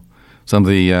also some of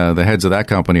the heads of that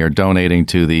company are donating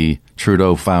to the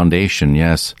Trudeau Foundation.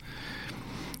 Yes,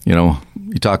 you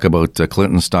talk about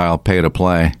Clinton-style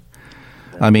pay-to-play.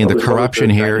 I mean, the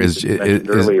corruption here is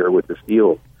earlier with the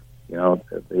steel.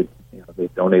 They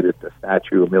donated a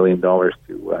statue $1 million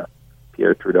to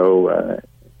Pierre Trudeau a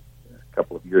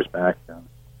couple of years back.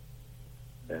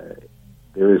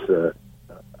 There is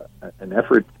an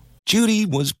effort. Judy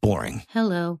was boring.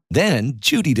 Hello. Then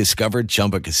Judy discovered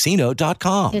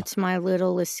ChumbaCasino.com. It's my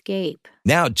little escape.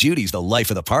 Now Judy's the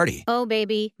life of the party. Oh,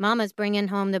 baby, mama's bringing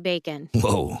home the bacon.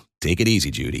 Whoa, take it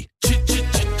easy, Judy.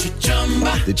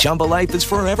 The Chumba life is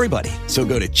for everybody. So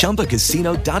go to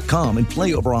ChumbaCasino.com and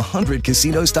play over 100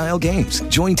 casino-style games.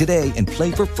 Join today and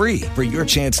play for free for your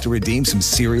chance to redeem some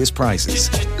serious prizes.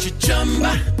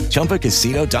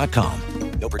 ChumbaCasino.com.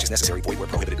 No purchase necessary. Void where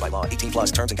prohibited by law.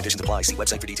 18+ terms and conditions apply. See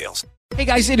website for details. Hey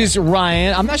guys, it is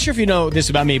Ryan. I'm not sure if you know this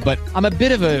about me, but I'm a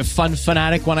bit of a fun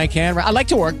fanatic when I can. I like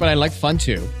to work, but I like fun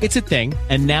too. It's a thing.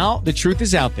 And now the truth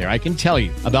is out there. I can tell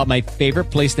you about my favorite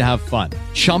place to have fun.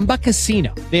 Chumba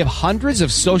Casino. They have hundreds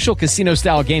of social casino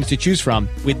style games to choose from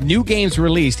with new games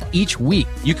released each week.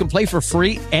 You can play for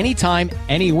free anytime,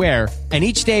 anywhere. And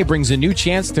each day brings a new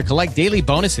chance to collect daily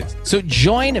bonuses. So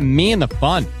join me in the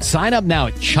fun. Sign up now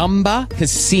at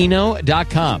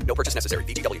ChumbaCasino.com. No purchase necessary.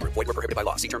 VGW Group. Void where prohibited by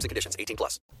law. See terms and conditions.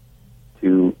 18+.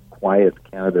 To quiet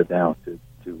Canada down, to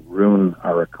ruin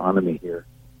our economy here.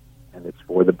 And it's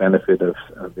for the benefit of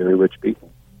very rich people.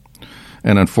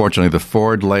 And unfortunately, the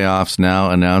Ford layoffs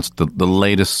now announced the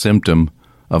latest symptom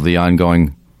of the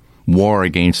ongoing war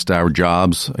against our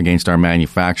jobs, against our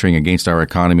manufacturing, against our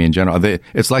economy in general.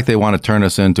 It's like they want to turn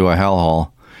us into a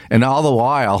hellhole. And all the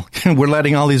while, we're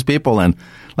letting all these people in.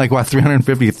 Like,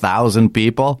 350,000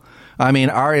 people? I mean,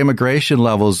 our immigration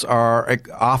levels are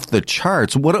off the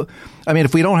charts.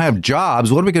 If we don't have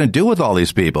jobs, what are we going to do with all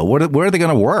these people? Where are they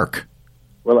going to work?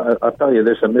 Well, I'll tell you,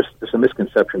 there's a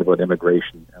misconception about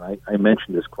immigration, and I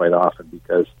mention this quite often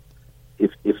because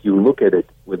if you look at it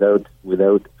without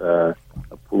a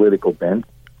political bent,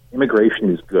 immigration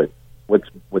is good. What's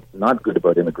not good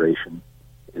about immigration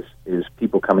is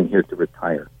people coming here to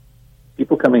retire.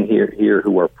 People coming here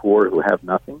who are poor, who have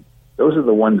nothing. Those are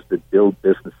the ones that build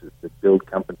businesses, that build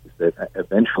companies, that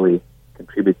eventually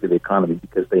contribute to the economy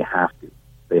because they have to.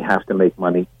 They have to make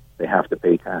money. They have to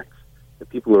pay tax. The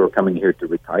people who are coming here to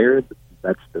retire,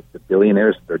 that's the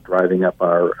billionaires that are driving up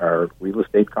our real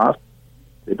estate costs.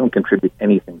 They don't contribute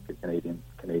anything to Canadian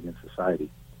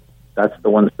society. That's the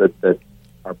ones that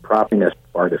are propping us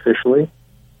artificially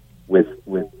with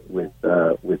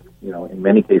in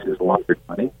many cases laundered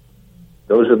money.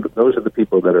 Those are the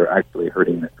people that are actually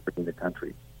hurting the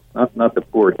country. Not the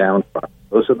poor downtrodden.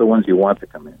 Those are the ones you want to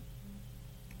come in.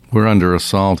 We're under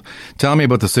assault. Tell me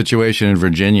about the situation in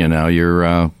Virginia now.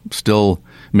 You're still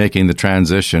making the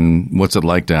transition. What's it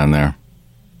like down there?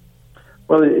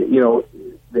 Well,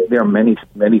 there are many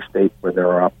states where there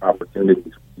are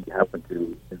opportunities. We happen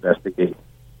to investigate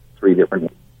 3 different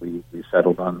ones. We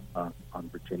settled on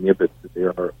Virginia, but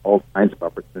there are all kinds of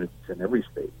opportunities in every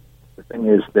state. The thing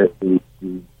is that the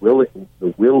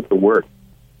will to work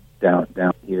down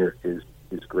here is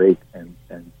great, and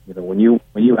when you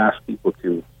ask people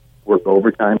to work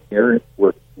overtime here,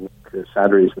 work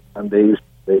Saturdays and Sundays,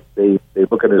 they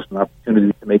look at it as an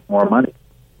opportunity to make more money.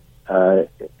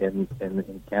 In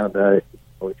Canada,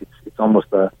 it's almost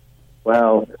if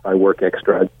I work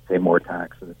extra, I'd pay more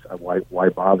tax, and it's why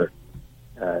bother?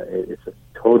 It's a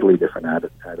totally different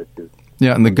attitude.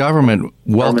 Yeah, and the government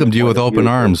welcomed you with open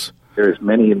arms. There's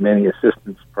many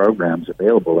assistance programs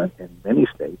available in many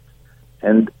states,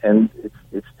 and it's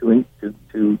to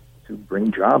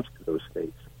bring jobs to those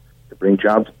states, to bring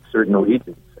jobs to certain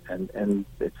regions, and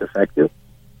it's effective,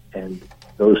 and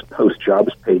those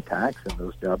jobs pay tax, and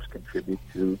those jobs contribute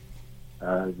to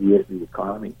the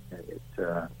economy.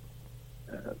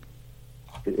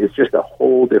 It's just a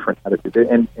whole different attitude,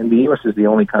 and the U.S. is the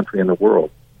only country in the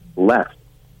world left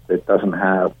that doesn't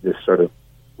have this sort of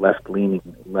left-leaning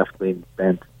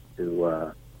bent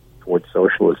towards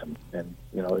socialism, and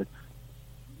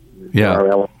there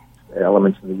are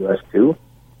elements in the U.S. too,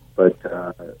 but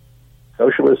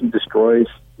socialism destroys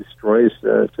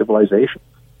civilization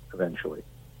eventually.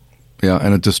 Yeah,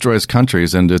 and it destroys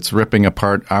countries, and it's ripping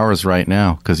apart ours right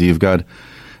now because you've got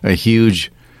a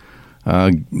huge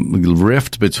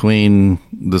rift between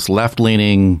this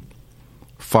left-leaning,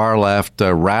 far-left,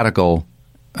 radical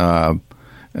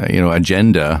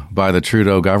agenda by the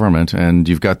Trudeau government, and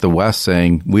you've got the West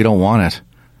saying, we don't want it.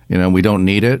 We don't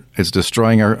need it. It's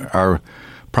destroying our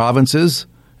provinces,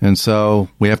 and so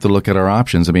we have to look at our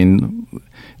options. I mean,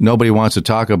 nobody wants to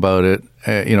talk about it,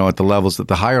 at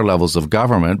the higher levels of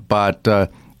government, but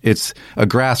it's a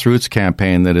grassroots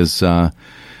campaign that is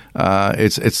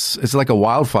it's like a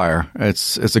wildfire.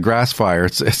 It's a grass fire.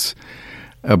 It's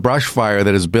a brush fire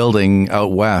that is building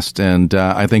out west, and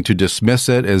I think to dismiss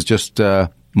it as just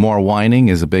more whining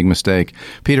is a big mistake.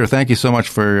 Peter, thank you so much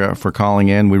for calling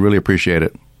in. We really appreciate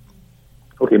it.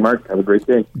 Okay, Mark, have a great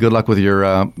day. Good luck with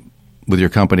your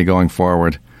company going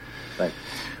forward. Thanks.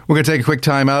 We're going to take a quick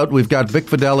time out. We've got Vic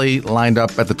Fedeli lined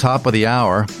up at the top of the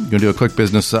hour. We're going to do a quick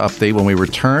business update when we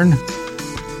return,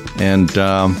 and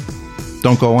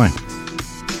don't go away.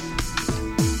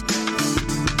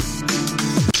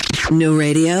 No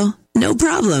radio? No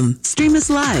problem. Stream us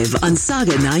live on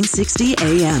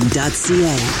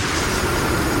Sauga960am.ca.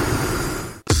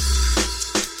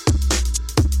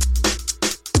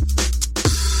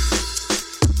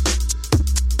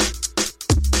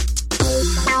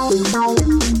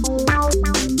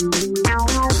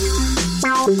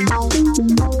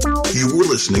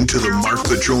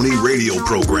 Patrone radio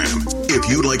program. If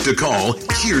you'd like to call,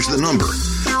 here's the number.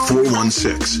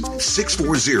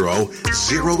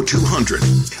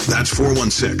 416-640-0200. That's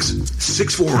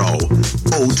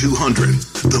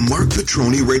 416-640-0200. The Marc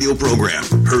Patrone radio program,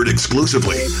 heard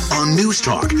exclusively on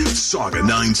Newstalk Sauga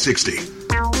 960.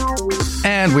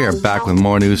 And we are back with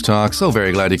more News Talk. So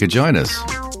very glad you could join us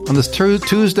on this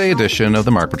Tuesday edition of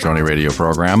the Marc Patrone radio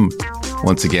program.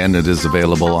 Once again, it is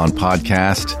available on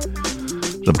podcast.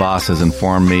 The boss has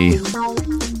informed me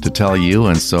to tell you,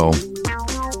 and so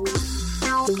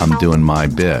I'm doing my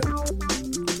bit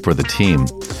for the team.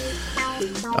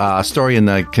 Story in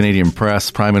the Canadian press,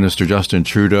 Prime Minister Justin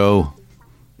Trudeau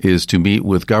is to meet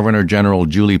with Governor General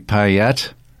Julie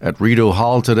Payette at Rideau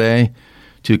Hall today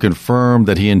to confirm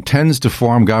that he intends to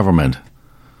form government.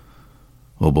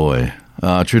 Oh boy.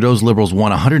 Trudeau's Liberals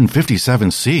won 157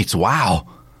 seats. Wow.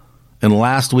 In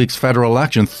last week's federal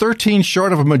election, 13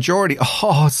 short of a majority.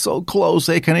 Oh, so close,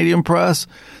 Canadian press?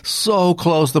 So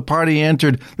close. The party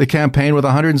entered the campaign with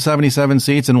 177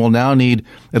 seats and will now need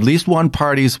at least one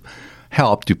party's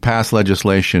help to pass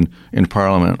legislation in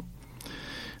Parliament.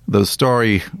 The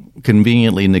story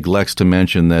conveniently neglects to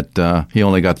mention that he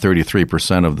only got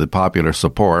 33% of the popular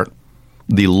support,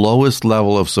 the lowest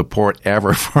level of support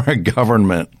ever for a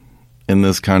government in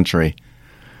this country.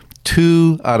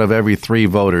 2 out of every 3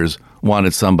 voters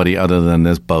wanted somebody other than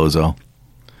this bozo.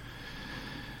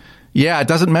 Yeah, it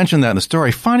doesn't mention that in the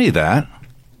story. Funny that.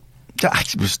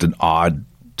 It's just an odd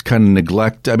kind of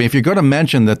neglect. I mean, if you're going to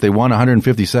mention that they won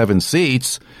 157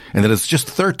 seats and that it's just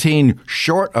 13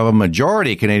 short of a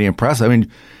majority, Canadian press, I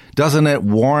mean, doesn't it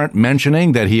warrant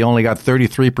mentioning that he only got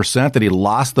 33%, that he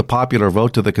lost the popular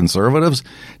vote to the Conservatives?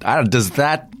 Does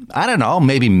that, I don't know,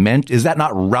 maybe is that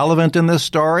not relevant in this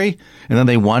story? And then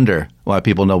they wonder why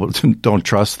people don't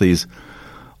trust these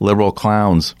liberal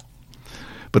clowns.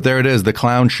 But there it is, the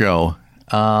clown show.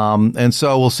 And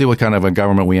so we'll see what kind of a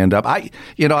government we end up.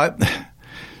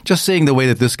 Just seeing the way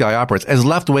that this guy operates, as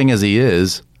left-wing as he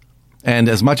is, and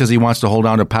as much as he wants to hold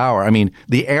on to power, I mean,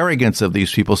 the arrogance of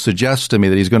these people suggests to me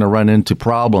that he's going to run into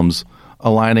problems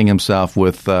aligning himself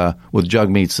with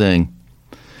Jagmeet Singh.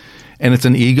 And it's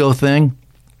an ego thing.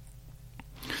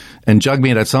 And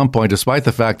Jagmeet, at some point, despite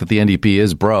the fact that the NDP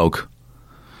is broke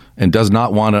and does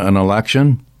not want an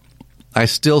election, I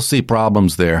still see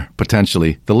problems there,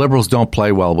 potentially. The Liberals don't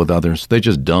play well with others. They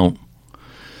just don't.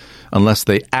 Unless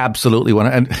they absolutely want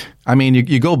to. And I mean,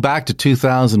 you go back to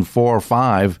 2004 or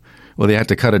 5, where they had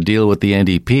to cut a deal with the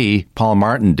NDP. Paul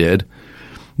Martin did,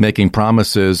 making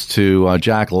promises to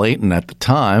Jack Layton at the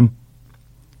time.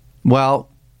 Well,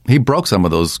 he broke some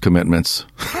of those commitments.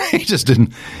 He just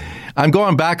didn't. I'm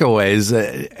going back a ways,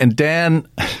 and Dan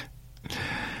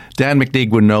McNeague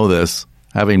would know this,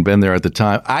 having been there at the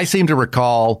time. I seem to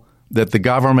recall that the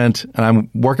government, and I'm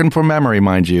working from memory,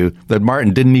 mind you, that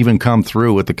Martin didn't even come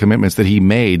through with the commitments that he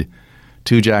made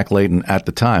to Jack Layton at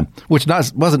the time, which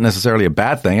wasn't necessarily a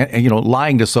bad thing. You know,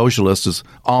 lying to socialists is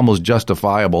almost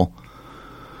justifiable.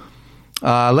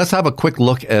 Let's have a quick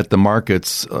look at the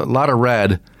markets. A lot of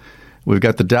red. We've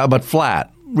got the Dow, but flat.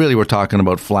 Really, we're talking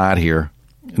about flat here.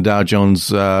 Dow Jones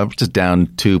just down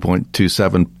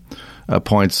 2.27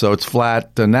 points, so it's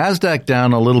flat. The NASDAQ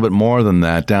down a little bit more than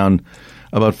that, down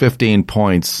about 15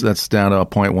 points. That's down to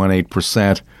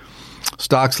 0.18%.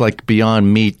 Stocks like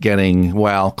Beyond Meat getting,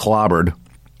 clobbered,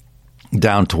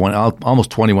 down almost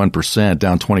 21%,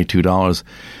 down $22.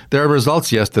 Their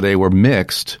results yesterday were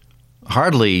mixed,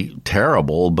 hardly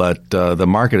terrible, but the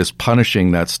market is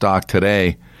punishing that stock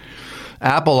today.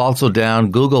 Apple also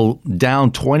down, Google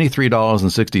down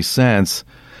 $23.60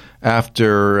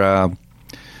 after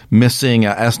missing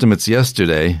estimates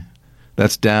yesterday.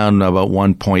 That's down about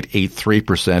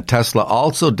 1.83%. Tesla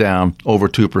also down over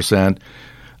 2%.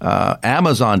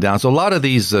 Amazon down. So a lot of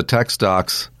these tech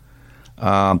stocks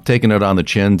taking it on the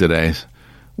chin today,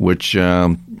 which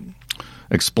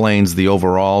explains the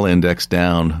overall index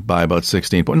down by about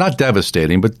 16 points. Not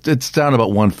devastating, but it's down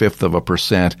about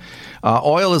 0.1%.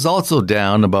 Oil is also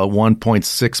down about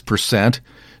 1.6%,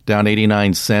 down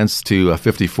 89 cents to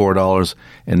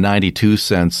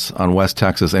 $54.92 on West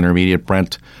Texas Intermediate.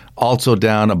 Brent also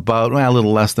down about a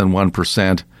little less than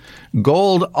 1%.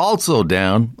 Gold also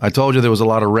down. I told you there was a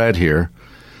lot of red here.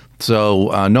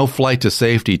 So no flight to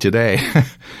safety today.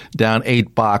 Down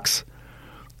 $8.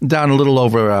 Down a little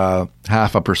over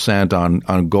 0.5%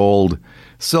 on gold.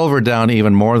 Silver down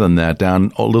even more than that,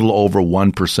 down a little over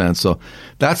 1%. So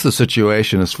that's the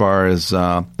situation as far as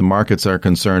the markets are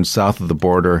concerned south of the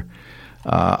border.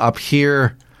 Up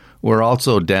here, we're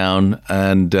also down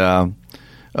and down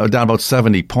about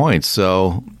 70 points.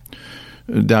 So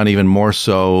down even more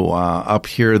so up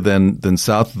here than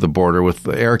south of the border, with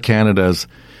Air Canada's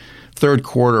third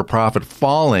quarter profit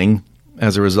falling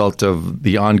as a result of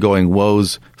the ongoing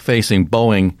woes facing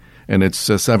Boeing and its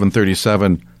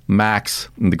 737 MAX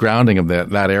and the grounding of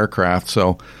that aircraft.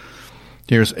 So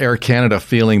here's Air Canada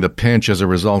feeling the pinch as a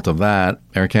result of that.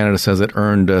 Air Canada says it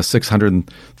earned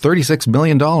 $636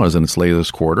 million in its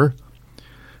latest quarter.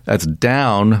 That's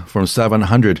down from a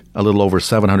little over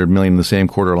 $700 million in the same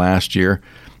quarter last year,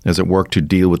 as it worked to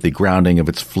deal with the grounding of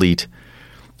its fleet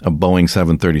of Boeing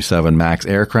 737 MAX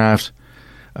aircraft.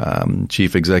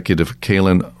 Chief Executive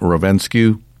Kalin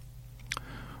Rovanescu,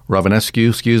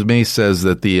 says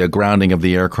that the grounding of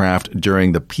the aircraft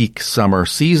during the peak summer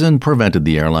season prevented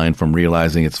the airline from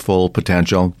realizing its full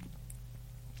potential.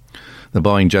 The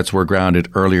Boeing jets were grounded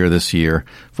earlier this year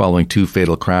following 2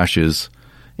 fatal crashes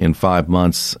in 5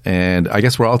 months. And I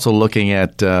guess we're also looking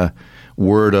at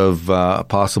word of a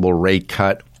probable rate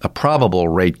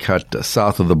cut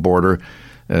south of the border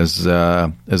as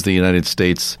the United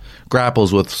States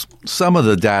grapples with some of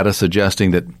the data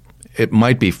suggesting that it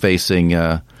might be facing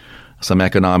some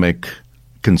economic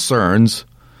concerns,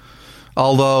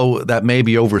 although that may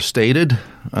be overstated.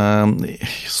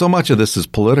 So much of this is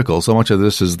political. So much of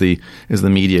this is the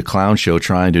media clown show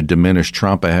trying to diminish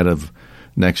Trump ahead of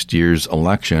next year's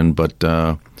election. But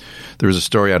there was a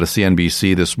story out of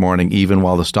CNBC this morning. Even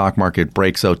while the stock market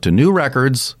breaks out to new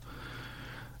records,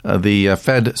 the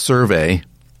Fed survey,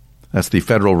 that's the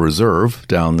Federal Reserve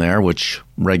down there, which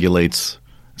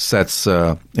sets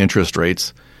interest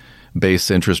rates,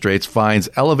 base interest rates, finds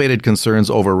elevated concerns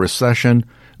over recession,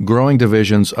 growing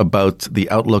divisions about the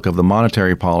outlook of the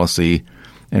monetary policy,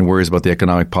 and worries about the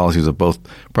economic policies of both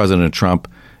President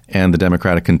Trump and the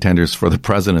Democratic contenders for the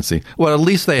presidency. Well, at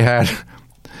least they had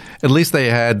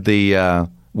the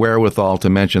wherewithal to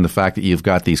mention the fact that you've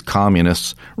got these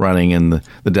communists running in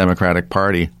the Democratic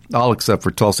Party, all except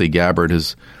for Tulsi Gabbard, who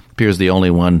appears the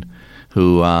only one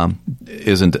who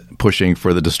isn't pushing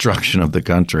for the destruction of the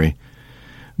country.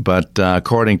 But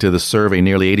according to the survey,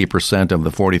 nearly 80% of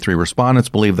the 43 respondents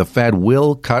believe the Fed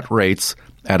will cut rates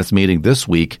at its meeting this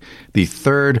week, the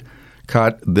third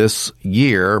cut this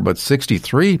year, but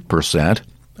 63%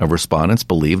 of respondents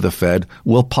believe the Fed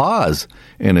will pause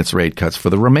in its rate cuts for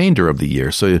the remainder of the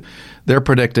year. So they're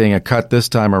predicting a cut this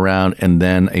time around and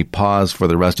then a pause for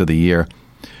the rest of the year,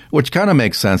 which kind of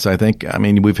makes sense, I think. I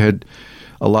mean, we've had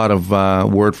a lot of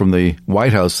word from the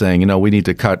White House saying, we need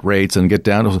to cut rates and get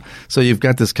down. So you've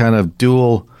got this kind of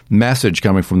dual message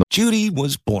coming from the... Judy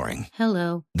was boring.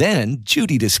 Hello. Then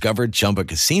Judy discovered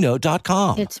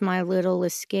ChumbaCasino.com. It's my little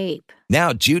escape.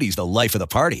 Now Judy's the life of the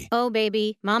party. Oh,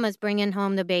 baby, mama's bringing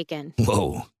home the bacon.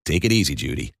 Whoa, take it easy,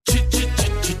 Judy.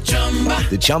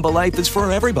 The Chumba life is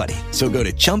for everybody. So go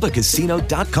to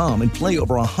ChumbaCasino.com and play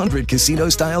over 100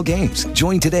 casino-style games.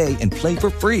 Join today and play for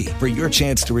free for your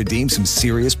chance to redeem some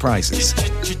serious prizes.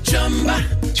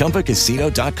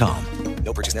 ChumbaCasino.com.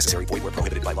 No purchase necessary. Void where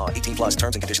prohibited by law. 18 plus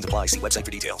terms and conditions apply. See website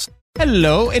for details.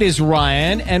 Hello, it is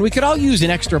Ryan, and we could all use an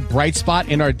extra bright spot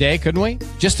in our day, couldn't we?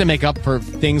 Just to make up for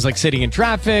things like sitting in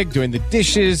traffic, doing the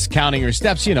dishes, counting your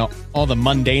steps, all the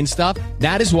mundane stuff.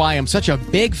 That is why I'm such a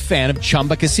big fan of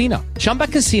Chumba Casino. Chumba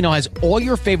Casino has all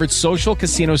your favorite social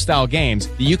casino-style games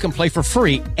that you can play for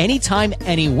free anytime,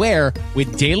 anywhere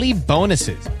with daily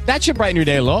bonuses. That should brighten your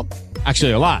day a little.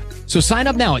 Actually, a lot. So sign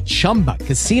up now at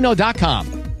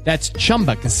ChumbaCasino.com. That's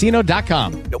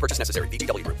ChumbaCasino.com. No purchase necessary.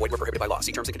 VGW Group. Void where prohibited by law.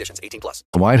 See terms and conditions. 18 plus.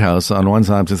 The White House on one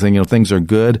side is saying, things are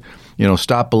good.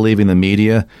 Stop believing the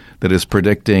media that is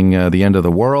predicting the end of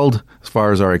the world. As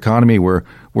far as our economy, we're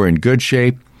in good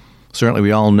shape. Certainly,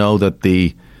 we all know that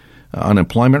the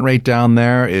unemployment rate down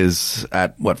there is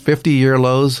at 50-year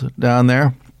lows down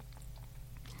there.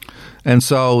 And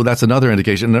so that's another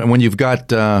indication. And when you've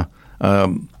got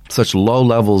such low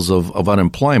levels of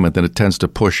unemployment, then it tends to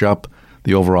push up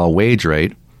the overall wage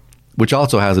rate, which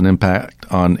also has an impact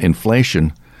on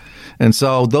inflation. And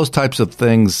so those types of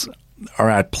things are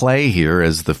at play here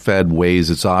as the Fed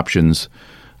weighs its options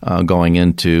going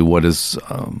into what is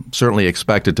certainly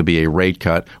expected to be a rate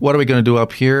cut. What are we going to do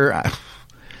up here?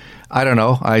 I don't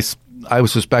know. I would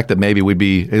suspect that maybe we'd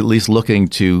be at least looking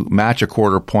to match a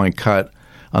quarter-point cut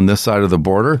on this side of the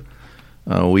border.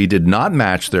 We did not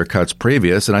match their cuts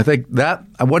previous, and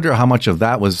I wonder how much of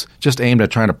that was just aimed at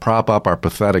trying to prop up our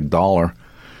pathetic dollar,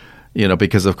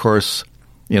 because of course,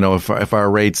 if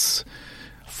our rates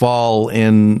fall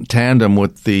in tandem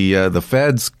with the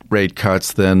Fed's rate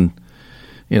cuts, then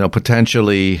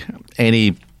potentially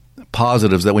any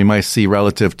positives that we might see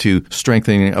relative to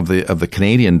strengthening of the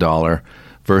Canadian dollar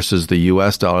versus the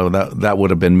U.S. dollar that would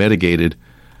have been mitigated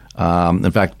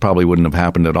In fact, probably wouldn't have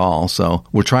happened at all. So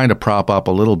we're trying to prop up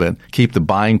a little bit, keep the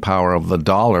buying power of the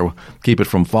dollar, keep it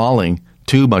from falling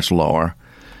too much lower,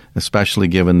 especially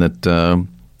given that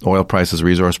oil prices,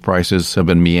 resource prices have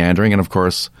been meandering. And, of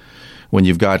course, when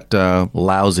you've got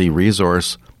lousy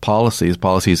resource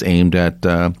policies aimed at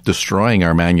destroying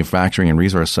our manufacturing and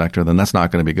resource sector, then that's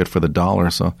not going to be good for the dollar.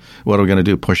 So what are we going to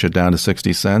do, push it down to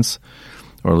 60 cents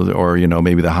or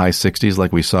maybe the high 60s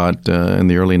like we saw it in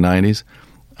the early 90s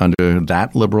under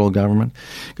that Liberal government?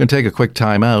 Going to take a quick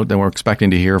time out, and we're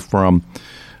expecting to hear from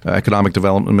Economic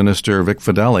Development Minister Vic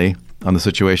Fedeli on the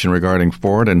situation regarding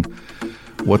Ford and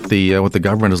what the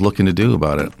government is looking to do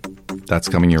about it. That's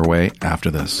coming your way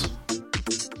after this.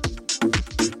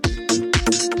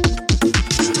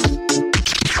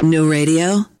 No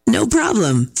radio? No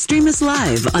problem. Stream us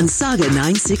live on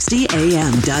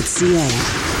saga960am.ca.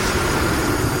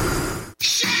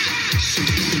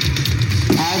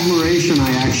 Admiration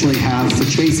I actually have for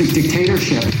basic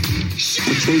dictatorship.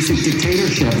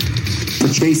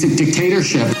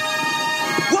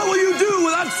 What will you do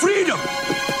without freedom?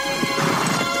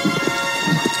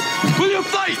 Will you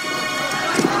fight?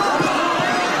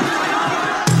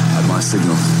 At my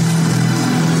signal,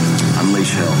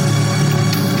 unleash hell.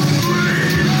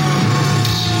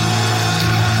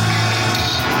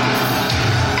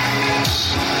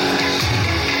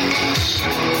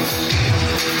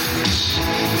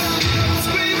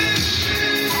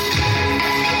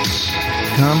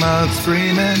 Come out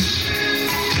screaming.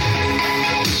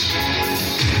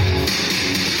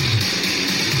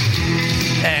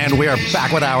 And we are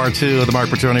back with Hour 2 of the Marc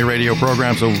Patrone radio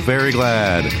program, so very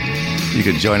glad you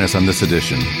could join us on this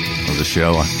edition of the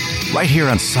show right here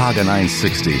on Sauga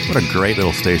 960. What a great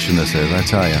little station this is, I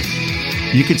tell you.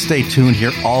 You could stay tuned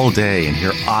here all day and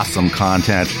hear awesome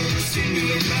content.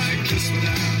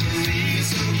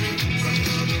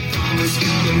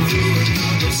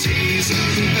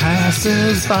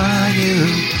 Passes by you.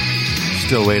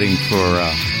 Still waiting for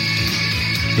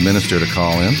the minister to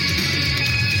call in.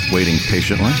 Waiting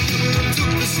patiently.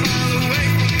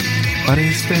 But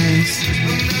his face.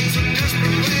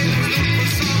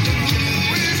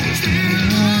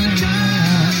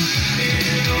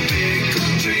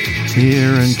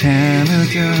 Here in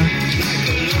Canada,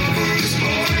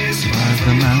 like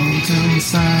the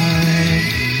mountainside.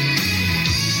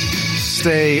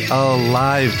 Stay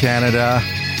alive, Canada.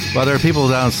 Well, there are people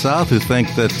down south who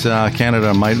think that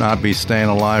Canada might not be staying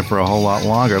alive for a whole lot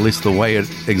longer, at least the way it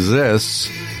exists.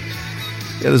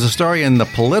 Yeah, there's a story in the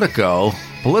Politico.com,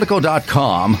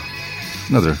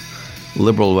 another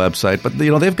liberal website, but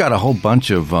they've got a whole bunch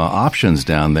of options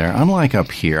down there, unlike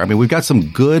up here. I mean, we've got some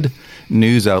good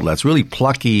news outlets, really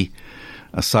plucky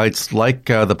sites like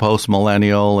the Post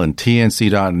Millennial and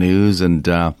TNC.news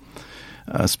and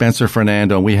Spencer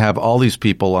Fernando. We have all these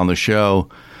people on the show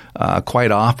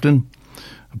quite often.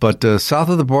 But south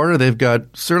of the border, they've got,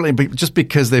 certainly just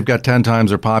because they've got 10 times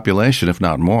their population, if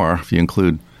not more, if you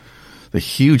include the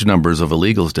huge numbers of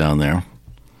illegals down there.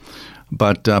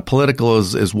 But Political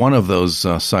is one of those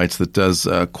sites that does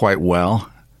quite well,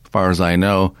 as far as I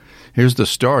know. Here's the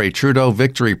story. Trudeau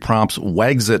victory prompts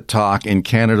Wexit talk in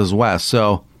Canada's West.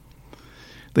 So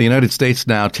the United States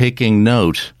now taking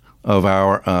note of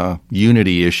our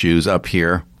unity issues up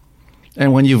here.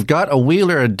 And when you've got a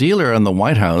wheeler, a dealer in the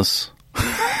White House,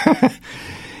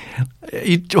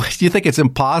 you think it's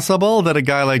impossible that a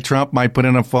guy like Trump might put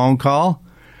in a phone call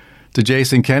to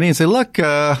Jason Kenney and say, look,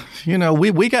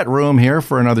 we got room here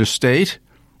for another state.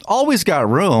 Always got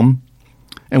room.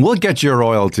 And we'll get your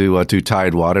oil to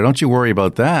Tidewater. Don't you worry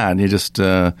about that. You just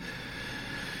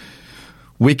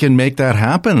we can make that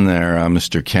happen there,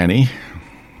 Mr. Kenney.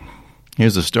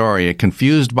 Here's the story.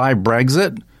 Confused by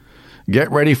Brexit?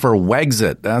 Get ready for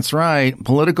Wexit. That's right.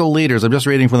 Political leaders. I'm just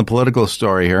reading from the Political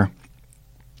story here.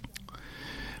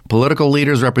 Political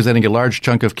leaders representing a large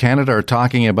chunk of Canada are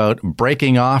talking about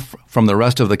breaking off from the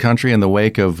rest of the country in the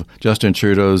wake of Justin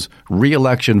Trudeau's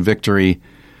re-election victory.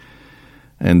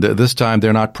 And this time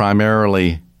they're not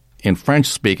primarily in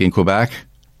French-speaking Quebec,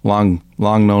 long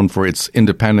known for its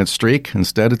independent streak.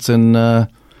 Instead, it's in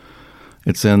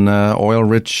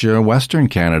oil-rich Western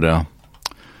Canada.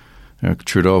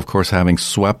 Trudeau, of course, having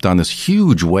swept on this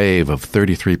huge wave of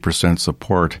 33%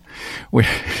 support. We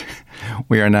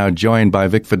are now joined by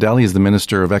Vic Fedeli, as the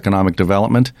Minister of Economic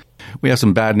Development. We have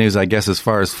some bad news, I guess, as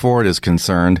far as Ford is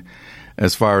concerned,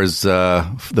 as far as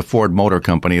the Ford Motor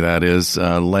Company, that is,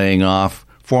 laying off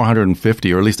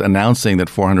 450, or at least announcing that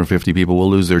 450 people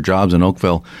will lose their jobs in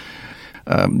Oakville.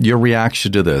 Your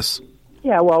reaction to this?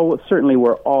 Yeah, well, certainly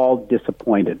we're all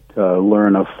disappointed to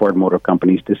learn of Ford Motor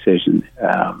Company's decision.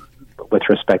 with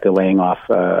respect to laying off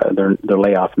their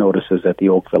layoff notices at the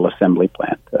Oakville Assembly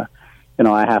Plant.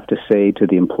 I have to say to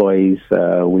the employees,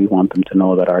 we want them to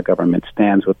know that our government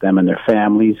stands with them and their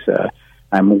families.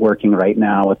 I'm working right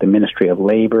now with the Ministry of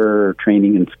Labor,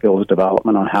 Training and Skills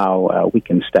Development on how we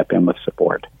can step in with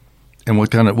support. And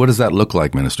what does that look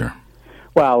like, Minister?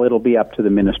 Well, it'll be up to the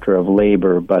Minister of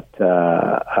Labor, but this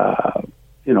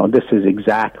is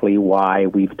exactly why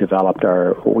we've developed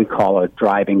what we call a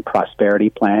driving prosperity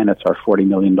plan. It's our $40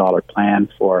 million plan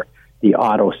for the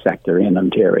auto sector in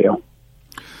Ontario.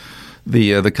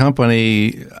 The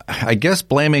company, I guess,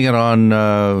 blaming it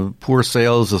on poor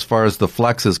sales as far as the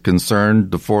Flex is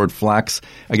concerned, the Ford Flex.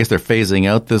 I guess they're phasing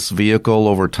out this vehicle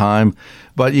over time.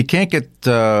 But you can't get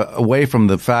away from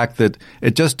the fact that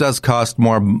it just does cost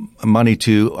more money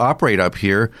to operate up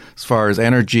here as far as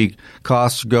energy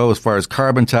costs go, as far as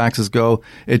carbon taxes go.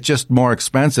 It's just more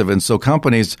expensive. And so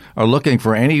companies are looking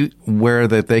for anywhere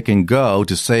that they can go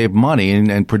to save money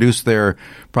and produce their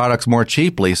products more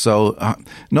cheaply. So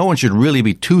no one should really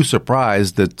be too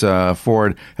surprised that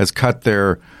Ford has cut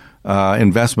their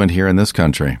investment here in this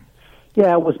country.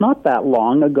 Yeah, it was not that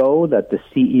long ago that the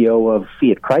CEO of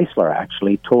Fiat Chrysler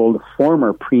actually told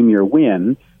former Premier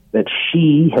Wynne that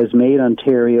she has made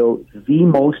Ontario the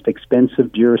most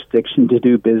expensive jurisdiction to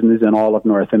do business in all of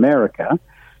North America.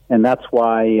 And that's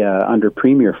why under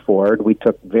Premier Ford, we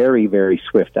took very, very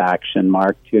swift action,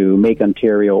 Mark, to make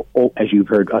Ontario, as you've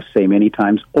heard us say many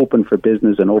times, open for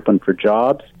business and open for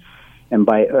jobs. And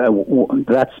by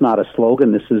that's not a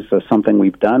slogan. This is something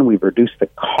we've done. We've reduced the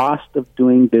cost of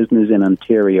doing business in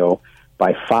Ontario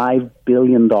by $5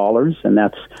 billion, and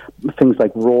that's things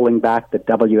like rolling back the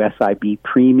WSIB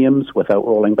premiums without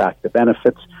rolling back the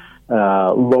benefits,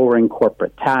 lowering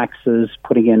corporate taxes,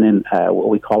 putting in what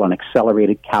we call an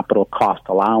accelerated capital cost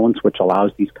allowance, which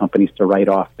allows these companies to write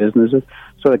off businesses.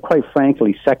 So that, quite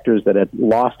frankly, sectors that had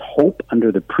lost hope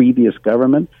under the previous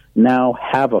government now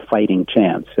have a fighting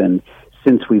chance. And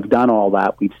since we've done all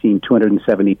that, we've seen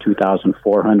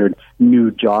 272,400 new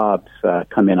jobs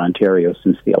come in Ontario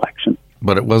since the election.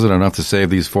 But it wasn't enough to save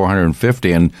these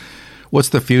 450. And what's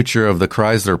the future of the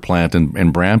Chrysler plant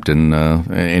in Brampton?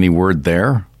 Any word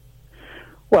there?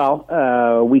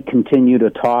 Well, we continue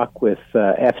to talk with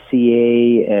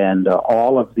FCA and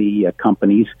all of the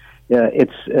companies.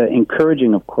 It's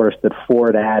encouraging, of course, that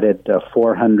Ford added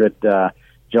 400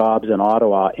 jobs in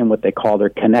Ottawa in what they call their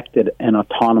connected and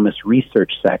autonomous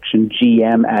research section.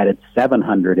 GM added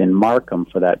 700 in Markham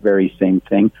for that very same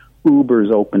thing.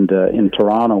 Uber's opened in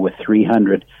Toronto with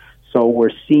 300. So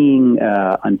we're seeing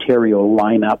Ontario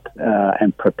line up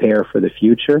and prepare for the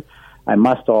future. I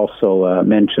must also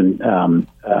mention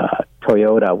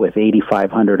Toyota with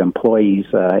 8,500 employees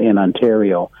in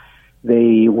Ontario.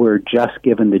 They were just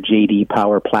given the J.D.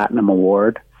 Power Platinum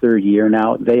Award, third year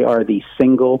now. They are the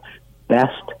single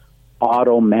best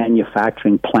auto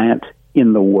manufacturing plant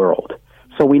in the world.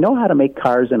 So we know how to make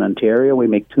cars in Ontario. We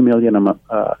make 2 million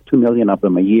of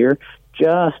them a year,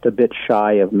 just a bit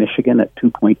shy of Michigan at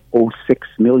 2.06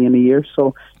 million a year.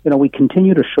 So, we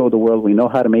continue to show the world we know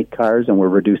how to make cars and we're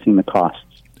reducing the costs.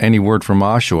 Any word from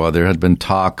Oshawa? There had been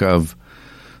talk of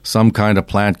some kind of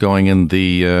plant going in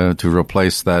to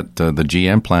replace the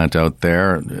GM plant out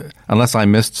there. Unless I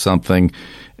missed something,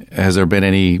 has there been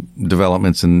any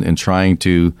developments in trying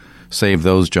to save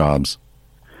those jobs?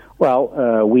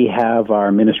 Well, we have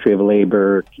our Ministry of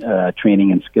Labor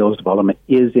Training and Skills Development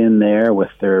is in there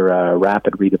with their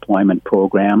rapid redeployment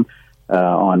program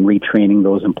on retraining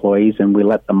those employees, and we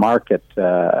let the market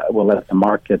look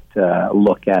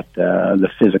at the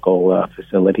physical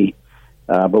facility.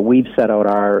 But we've set out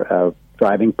our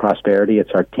Driving Prosperity.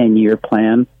 It's our 10-year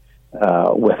plan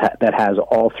that has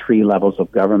all three levels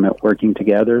of government working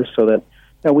together, so that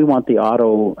we want the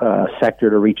auto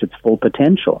sector to reach its full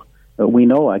potential. We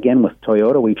know, again, with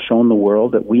Toyota, we've shown the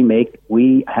world that we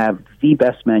have the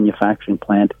best manufacturing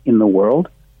plant in the world,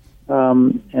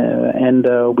 and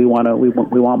we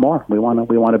want more. We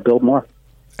want to build more.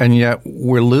 And yet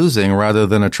we're losing rather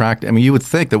than attracting. I mean, you would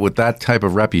think that with that type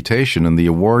of reputation and the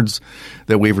awards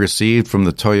that we've received from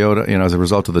the Toyota, as a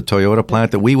result of the Toyota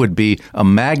plant, that we would be a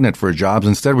magnet for jobs.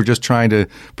 Instead, we're just trying to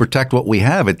protect what we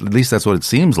have. At least that's what it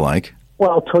seems like.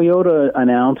 Well, Toyota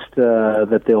announced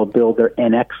that they'll build their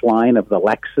NX line of the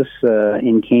Lexus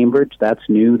in Cambridge. That's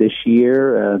new this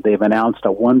year. They've announced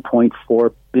a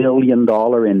 $1.4 billion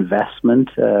investment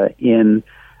in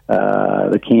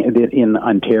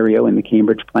Ontario in the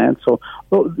Cambridge plant. So,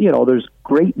 there's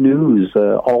great news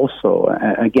also.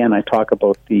 Again, I talk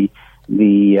about the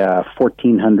the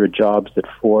 1,400 jobs that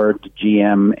Ford,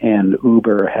 GM, and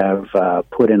Uber have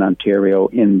put in Ontario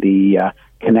in the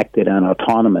connected and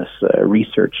autonomous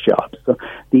research jobs. So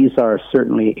these are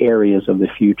certainly areas of the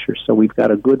future. So we've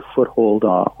got a good foothold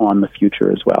on the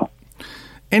future as well.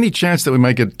 Any chance that we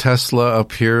might get Tesla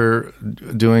up here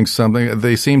doing something?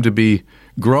 They seem to be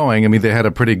growing. I mean, they had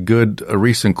a pretty good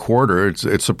recent quarter.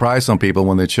 It surprised some people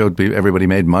when they showed everybody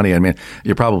made money. I mean,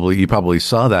 you probably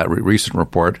saw that recent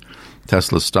report.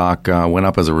 Tesla stock went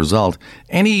up as a result.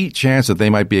 Any chance that they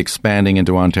might be expanding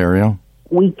into Ontario?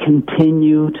 We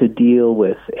continue to deal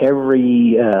with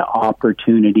every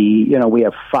opportunity. You know, we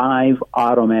have 5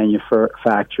 auto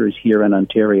manufacturers here in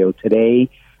Ontario today,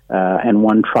 and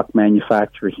 1 truck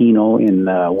manufacturer, Hino, in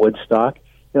Woodstock.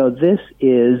 You know, this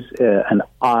is an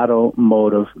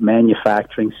automotive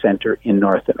manufacturing center in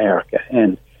North America,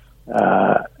 and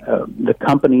the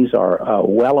companies are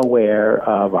well aware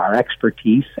of our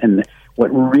expertise, and what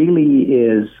really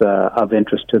is of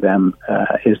interest to them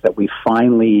is that we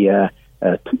finally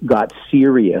got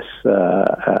serious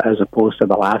as opposed to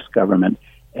the last government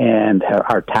and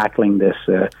are tackling this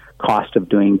cost of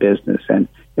doing business. And,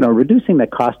 you know, reducing the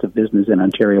cost of business in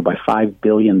Ontario by $5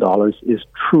 billion is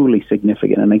truly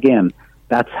significant. And again,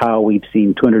 that's how we've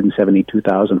seen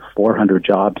 272,400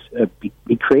 jobs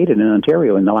be created in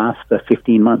Ontario in the last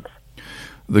 15 months.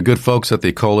 The good folks at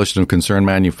the Coalition of Concerned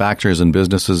Manufacturers and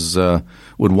Businesses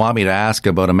would want me to ask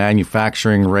about a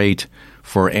manufacturing rate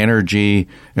for energy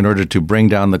in order to bring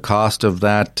down the cost of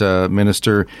that,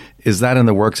 Minister. Is that in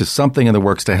the works? Is something in the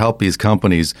works to help these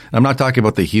companies? I'm not talking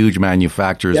about the huge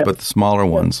manufacturers, but the smaller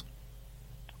ones.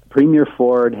 Premier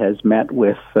Ford has met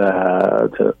with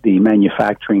the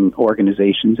manufacturing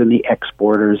organizations and the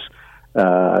exporters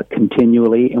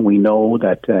continually, and we know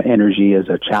that energy is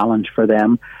a challenge for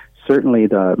them. Certainly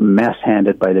the mess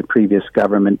handed by the previous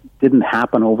government didn't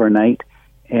happen overnight,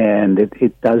 and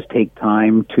it does take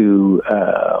time to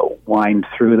wind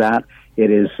through that.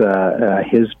 It is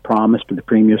his promise, the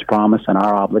Premier's promise, and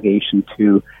our obligation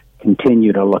to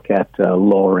continue to look at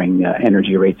lowering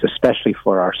energy rates, especially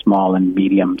for our small and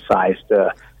medium-sized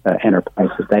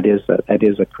enterprises. That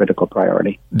is a critical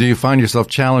priority. Do you find yourself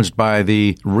challenged by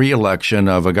the re-election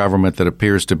of a government that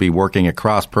appears to be working at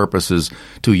cross purposes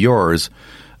to yours?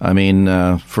 I mean,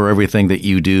 for everything that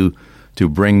you do to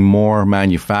bring more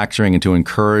manufacturing and to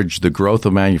encourage the growth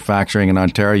of manufacturing in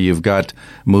Ontario, you've got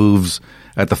moves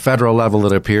at the federal level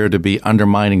that appear to be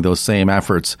undermining those same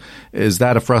efforts. Is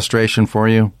that a frustration for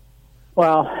you?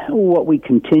 Well, what we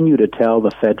continue to tell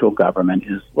the federal government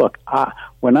is, look,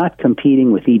 we're not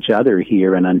competing with each other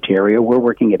here in Ontario. We're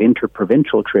working at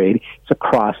interprovincial trade. It's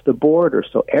across the border.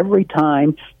 So every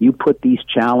time you put these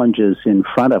challenges in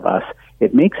front of us,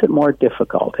 it makes it more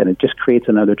difficult, and it just creates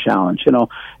another challenge. You know,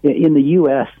 in the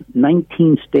U.S.,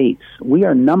 19 states, we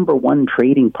are number 1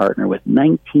 trading partner with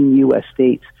 19 U.S.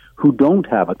 states who don't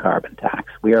have a carbon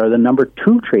tax. We are the number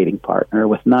 2 trading partner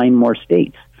with 9 more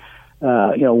states.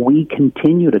 You know, we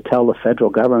continue to tell the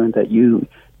federal government that you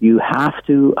have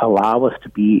to allow us to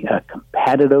be a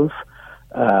competitive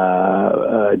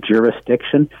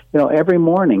jurisdiction. You know, every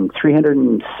morning,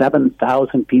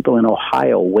 307,000 people in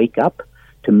Ohio wake up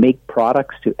to make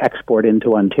products to export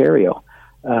into Ontario.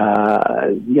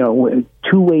 You know,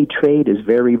 two-way trade is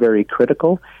very, very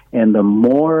critical, and the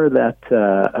more that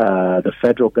the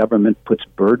federal government puts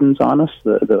burdens on us,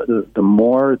 the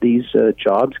more these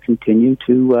jobs continue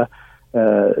to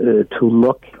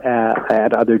look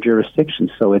at other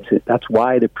jurisdictions. So that's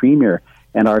why the Premier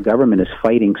and our government is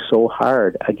fighting so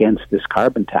hard against this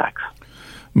carbon tax.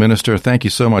 Minister, thank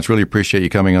you so much. Really appreciate you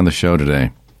coming on the show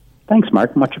today. Thanks,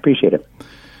 Mark. Much appreciated.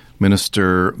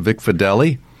 Minister Vic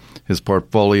Fedeli. His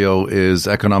portfolio is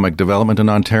economic development in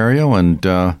Ontario, and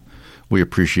we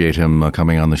appreciate him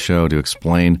coming on the show to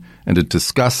explain and to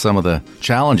discuss some of the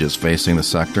challenges facing the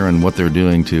sector and what they're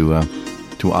doing to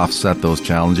offset those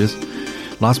challenges.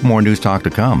 Lots more news talk to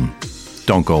come.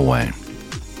 Don't go away.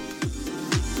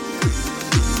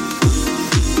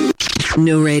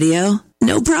 No radio?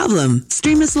 No problem.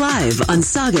 Stream us live on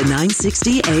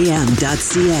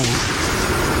sauga960am.ca.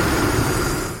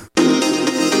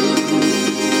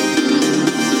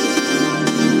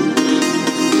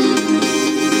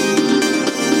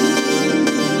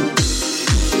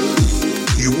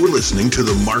 Listening to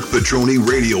the Marc Patrone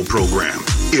radio program.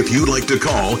 If you'd like to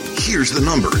call, here's the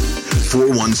number: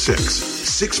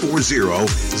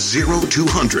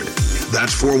 416-640-0200.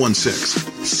 That's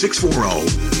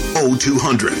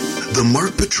 416-640-0200. The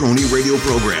Marc Patrone radio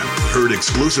program, heard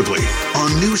exclusively on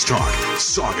Newstalk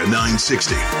Sauga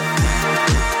 960.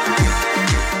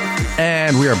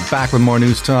 And we are back with more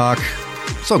News Talk.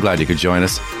 So glad you could join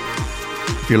us.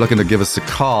 If you're looking to give us a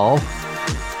call,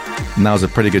 now's a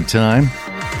pretty good time.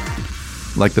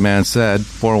 Like the man said,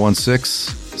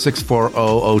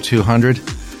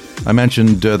 416-640-0200. I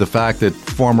mentioned the fact that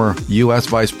former U.S.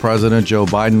 Vice President Joe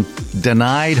Biden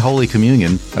denied Holy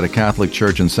Communion at a Catholic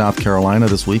church in South Carolina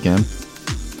this weekend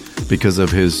because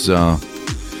of his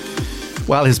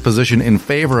position in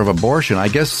favor of abortion. I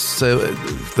guess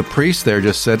the priest there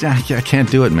just said, I can't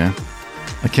do it, man.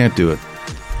 I can't do it.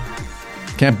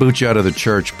 Can't boot you out of the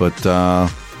church, but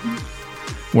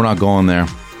we're not going there.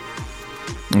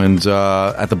 And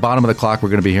at the bottom of the clock, we're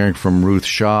going to be hearing from Ruth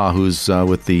Shaw, who's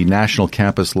with the National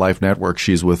Campus Life Network.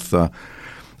 She's with a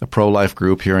pro-life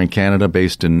group here in Canada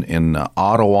based in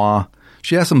Ottawa.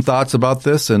 She has some thoughts about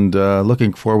this, and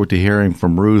looking forward to hearing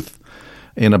from Ruth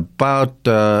in about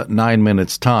 9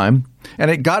 minutes' time. And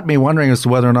it got me wondering as to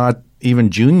whether or not even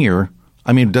Junior,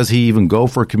 does he even go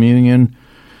for communion?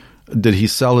 Did he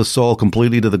sell his soul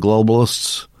completely to the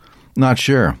globalists? Not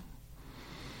sure.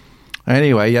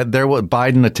 Anyway, there was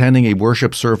Biden attending a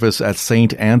worship service at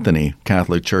St. Anthony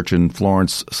Catholic Church in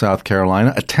Florence, South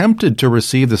Carolina, attempted to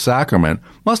receive the sacrament.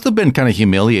 Must have been kind of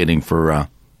humiliating for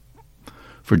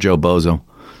Joe Bozo.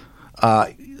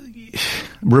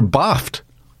 Rebuffed.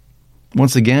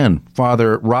 Once again,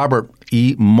 Father Robert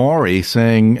E. Morey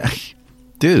saying,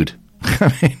 dude,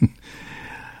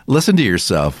 listen to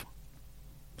yourself.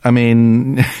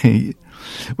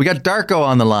 We got Darko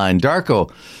on the line.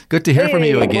 Darko, good to hear from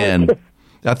you again.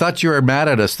 I thought you were mad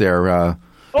at us there. No.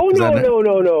 I was going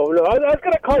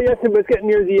to call you yesterday, but it's getting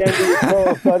near the end of your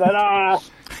call, so I thought,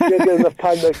 get enough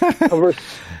time to converse.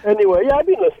 Anyway, I've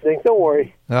been listening. Don't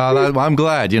worry. I'm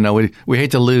glad. We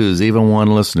hate to lose even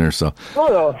one listener. So.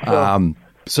 No.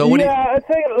 So what? I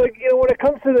think when it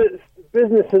comes to the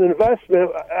business and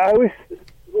investment, I always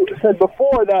said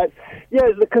before that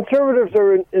the conservatives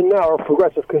are in now, or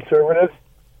progressive conservatives.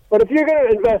 But if you're going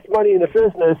to invest money in a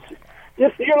business,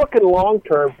 you're looking long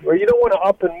term, or you don't want to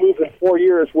up and move in 4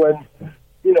 years when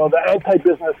the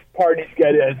anti-business parties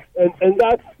get in, and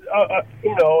that's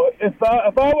if I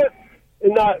was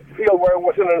in that field where I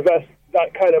was going to invest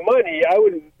that kind of money, I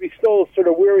would be still sort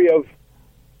of weary of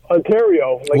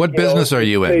Ontario. What business are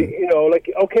you in?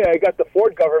 Okay, I got the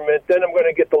Ford government, then I'm going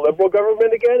to get the Liberal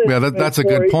government again. Yeah, that's a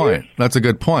good point. That's a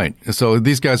good point. So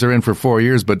these guys are in for 4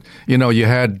 years, but you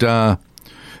had the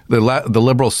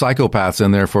Liberal psychopaths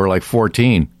in there for like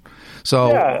 14.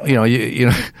 So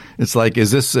it's like,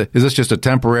 is this just a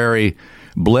temporary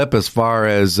blip as far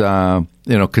as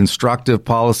constructive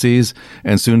policies,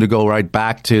 and soon to go right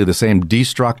back to the same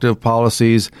destructive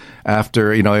policies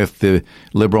after if the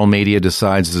liberal media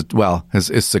decides that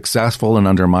is successful in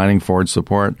undermining Ford's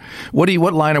support?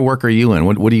 What line of work are you in?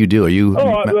 What do you do? Are you?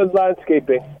 I'm in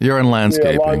landscaping. You're in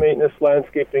landscaping. Lawn maintenance,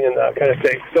 landscaping, and that kind of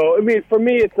thing. So for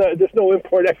me, it's there's no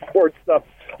import export stuff.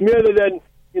 Other than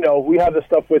we have the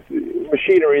stuff with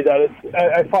machinery that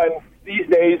I find these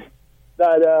days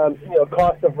that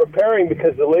cost of repairing,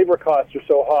 because the labor costs are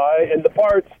so high, and the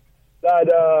parts that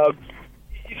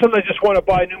you sometimes just want to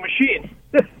buy a new machine.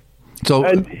 So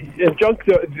and junk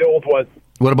the old one.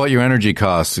 What about your energy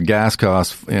costs, gas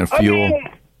costs, fuel?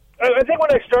 I think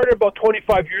when I started about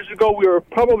 25 years ago, we were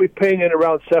probably paying in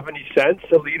around 70 cents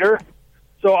a liter.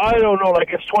 So I don't know,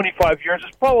 it's 25 years.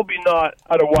 It's probably not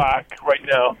out of whack right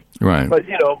now. Right. But,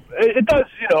 it does,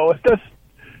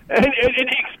 any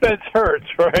expense hurts,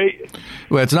 right?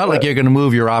 Well, it's not like you're going to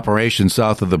move your operation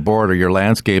south of the border, your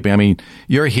landscaping.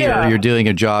 You're here, you're doing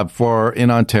a job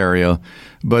in Ontario,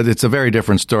 but it's a very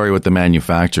different story with the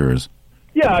manufacturers.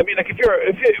 Yeah,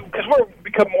 because we're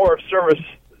become more of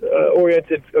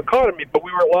service-oriented economy, but we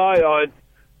rely on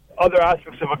other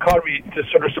aspects of economy to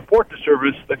sort of support the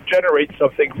service that generates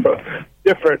something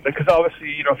different. Because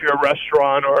obviously, if you're a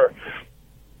restaurant or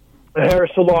a hair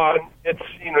salon, it's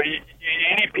you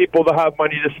need people to have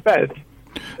money to spend.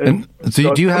 And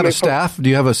so do you have a staff? Do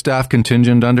you have a staff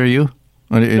contingent under you?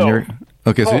 No.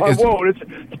 Okay, so it's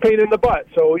a pain in the butt.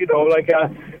 So either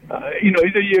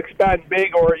you expand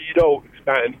big or you don't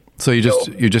expand. So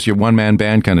you're just your one man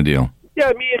band kind of deal.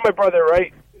 Yeah, me and my brother,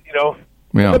 right? Yeah.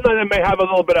 Sometimes I may have a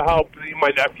little bit of help. My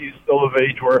nephew's still of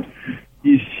age where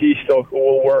he still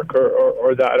will work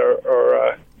or that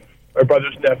or my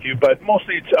brother's nephew, but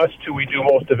mostly it's us two. We do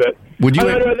most of it.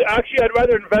 I'd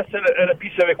rather invest in a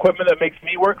piece of equipment that makes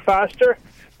me work faster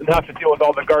than have to deal with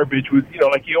all the garbage. With you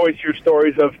always hear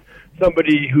stories of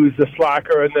somebody who's a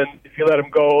slacker, and then if you let them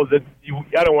go, I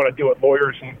don't want to deal with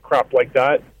lawyers and crap like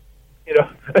that.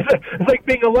 It's like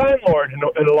being a landlord in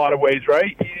a lot of ways,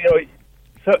 right?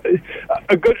 So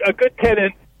a good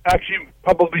tenant actually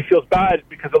probably feels bad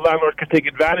because the landlord could take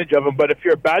advantage of him. But if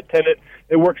you're a bad tenant,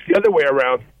 it works the other way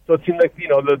around. So it seems like,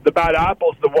 the bad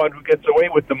apple's the one who gets away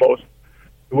with the most,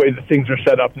 the way the things are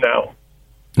set up now.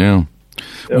 Yeah.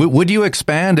 Would you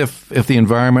expand if the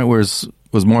environment was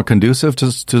more conducive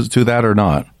to that or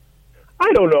not?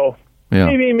 I don't know. Yeah.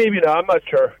 Maybe not. I'm not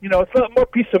sure. It's not more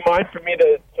peace of mind for me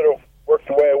to sort of work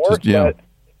the way I work. But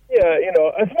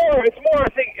it's more. I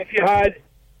think if you had,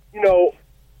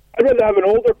 I'd rather have an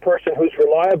older person who's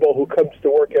reliable, who comes to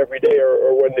work every day,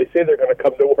 or when they say they're going to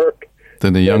come to work,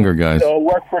 than the younger guys.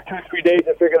 Work for 2-3 days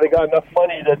and figure they got enough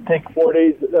money to take 4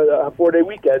 days, a 4-day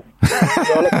weekend.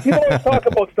 People always talk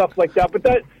about stuff like that, but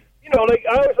that, I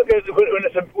always look at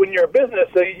it when you're a business.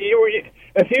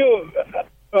 If you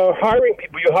hiring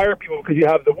people, you hire people because you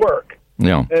have the work.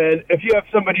 Yeah. And if you have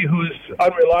somebody who's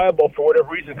unreliable for whatever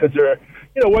reason, because they're,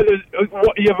 whether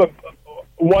you have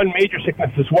one major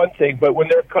sickness is one thing, but when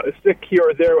they're sick here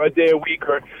or there a day a week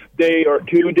or day or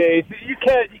 2 days, you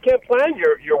can't plan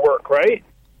your work, right?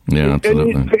 Yeah,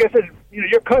 absolutely. And like I said,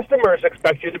 your customers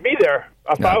expect you to be there.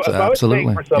 If I was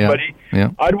paying for somebody,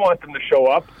 I'd want them to show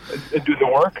up and do the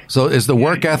work. So is the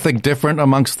work ethic different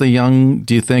amongst the young,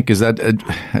 do you think? Is that,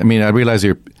 I realize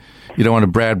you don't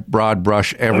want to broad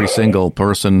brush every single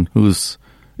person who's,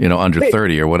 under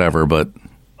 30 or whatever, but...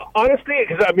 Honestly,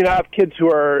 because I have kids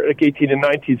who are like 18 and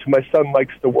 19, so my son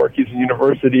likes to work. He's in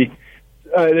university.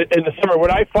 In the summer, what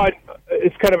I find,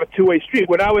 it's kind of a two-way street.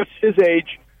 When I was his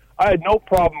age, I had no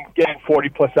problem getting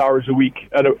 40-plus hours a week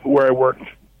where I worked.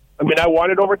 I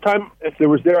wanted overtime. If there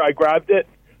was there, I grabbed it.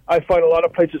 I find a lot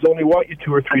of places only want you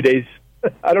 2 or 3 days.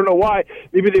 I don't know why.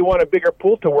 Maybe they want a bigger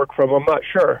pool to work from. I'm not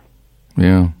sure.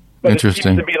 Yeah. But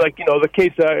interesting. It seems to be like, the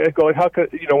case, I go, how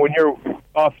could, when you're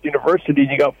off university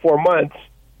and you got 4 months,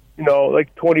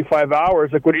 like 25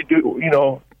 hours, like what do you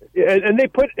do, and they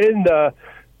put in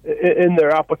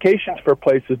their applications for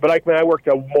places, but I worked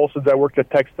at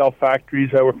textile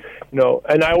factories,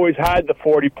 and I always had the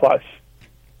 40 plus.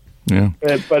 Yeah.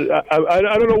 But I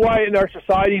don't know why in our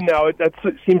society now, that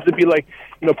seems to be like,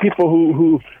 people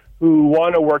who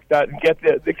want to work that and get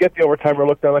the overtime are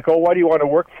looked at like, oh, why do you want to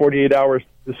work 48 hours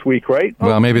this week, right?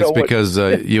 Well, maybe it's because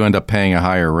you end up paying a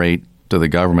higher rate to the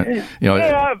government.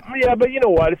 Yeah, but you know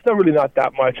what? It's not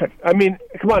that much.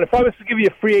 Come on, if I was to give you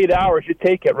a free 8 hours, you'd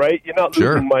take it, right? You're not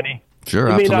losing money. Sure,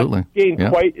 you absolutely. may not gain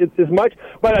quite as much,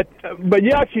 but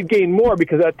you actually gain more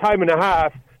because at time and a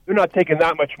half, they're not taking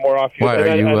that much more off you.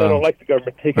 Why, I don't like the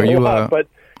government taking a lot, but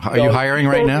are you hiring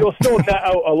right now? You'll still net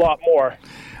out a lot more. Are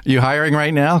you hiring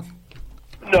right now?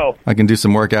 No. I can do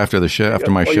some work after my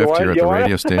shift here at the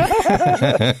radio station.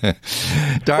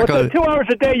 Darko, 2 hours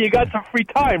a day, you got some free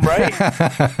time, right?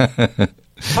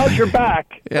 How's your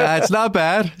back? Yeah, it's not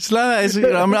bad.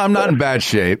 I'm not in bad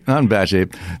shape.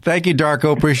 Thank you,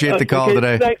 Darko. Appreciate the call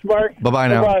today. Thanks, Mark. Bye-bye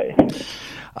now.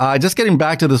 Bye-bye. Just getting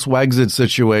back to this Wexit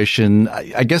situation,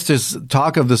 I guess there's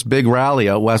talk of this big rally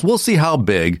out west. We'll see how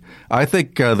big. I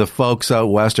think the folks out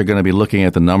west are going to be looking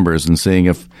at the numbers and seeing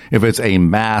if it's a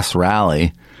mass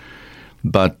rally.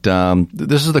 But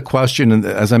this is the question,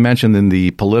 as I mentioned in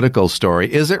the political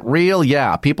story. Is it real?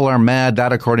 Yeah, people are mad.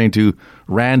 That according to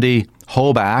Randy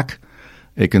Hoback,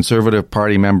 a Conservative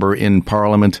Party member in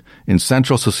Parliament in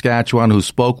central Saskatchewan who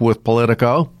spoke with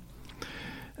Politico.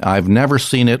 I've never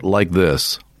seen it like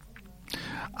this.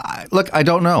 Look, I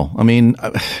don't know.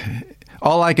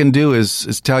 All I can do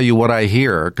is tell you what I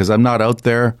hear because I'm not out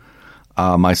there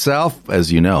myself,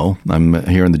 as you know. I'm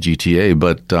here in the GTA,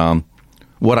 but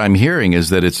what I'm hearing is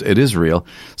that it is real.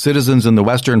 Citizens in the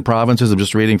western provinces, I'm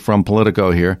just reading from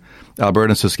Politico here,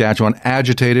 Alberta and Saskatchewan,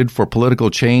 agitated for political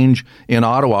change in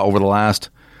Ottawa over the last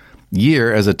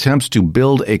year as attempts to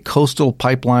build a coastal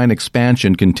pipeline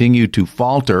expansion continue to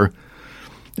falter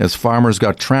as farmers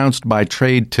got trounced by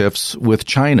trade tiffs with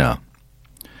China.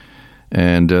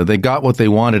 And they got what they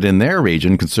wanted in their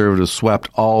region. Conservatives swept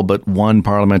all but one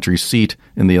parliamentary seat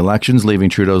in the elections, leaving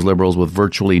Trudeau's Liberals with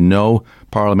virtually no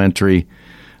parliamentary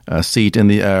seat in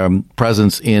the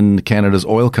presence in Canada's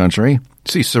oil country.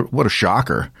 See, so what a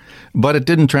shocker. But it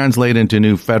didn't translate into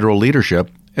new federal leadership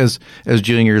as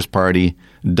Junior's party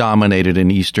dominated in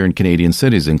eastern Canadian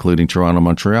cities, including Toronto and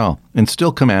Montreal, and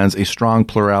still commands a strong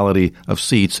plurality of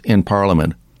seats in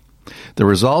Parliament. The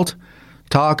result?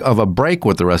 Talk of a break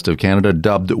with the rest of Canada,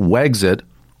 dubbed Wexit,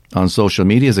 on social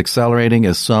media is accelerating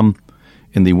as some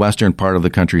in the western part of the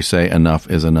country say enough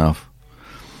is enough.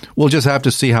 We'll just have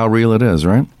to see how real it is,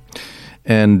 right?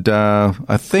 And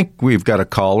I think we've got a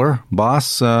caller.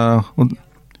 Boss, we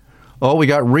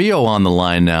got Rio on the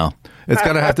line now.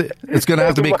 It's gonna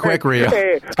have to be quick, Rio.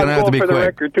 Hey, it's gonna have to be for quick. The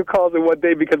record, 2 calls in one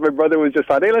day because my brother was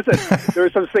just on. Hey, listen, there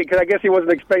was some thing because I guess he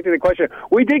wasn't expecting the question.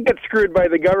 We did get screwed by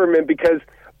the government because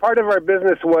part of our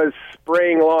business was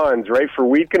spraying lawns, right, for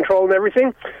weed control and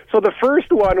everything. So the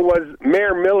first one was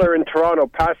Mayor Miller in Toronto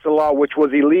passed a law which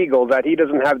was illegal, that he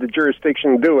doesn't have the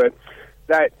jurisdiction to do it,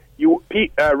 that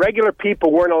regular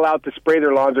people weren't allowed to spray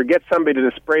their lawns or get somebody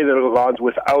to spray their lawns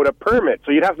without a permit.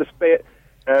 So you'd have to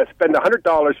spend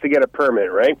 $100 to get a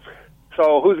permit, right?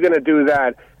 So who's going to do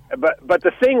that? But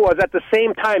the thing was, at the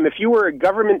same time, if you were a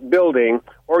government building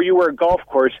or you were a golf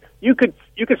course, you could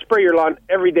spray your lawn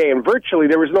every day, and virtually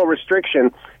there was no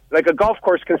restriction. Like a golf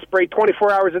course can spray 24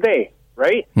 hours a day,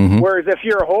 right? Mm-hmm. Whereas if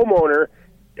you're a homeowner,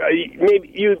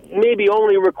 maybe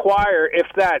only require, if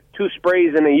that, 2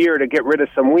 sprays in a year to get rid of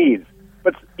some weeds.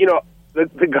 But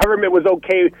the government was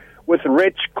okay with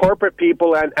rich corporate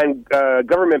people and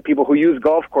government people who use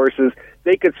golf courses.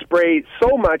 They could spray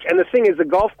so much, and the thing is, the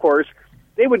golf course,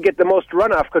 they would get the most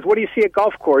runoff, because what do you see at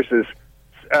golf courses?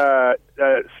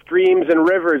 Streams and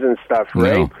rivers and stuff,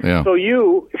 right? Yeah. So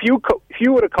if you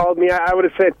would have called me, I would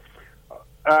have said,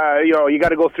 you got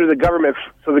to go through the government.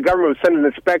 So the government would send an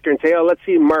inspector and say, let's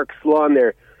see Mark's lawn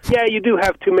there. Yeah, you do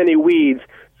have too many weeds.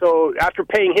 So after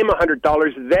paying him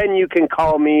 $100, then you can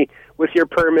call me with your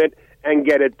permit and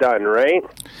get it done, right?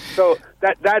 So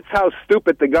that's how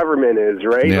stupid the government is,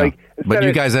 right? Yeah. Like, but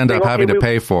you guys end up having to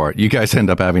pay for it. You guys end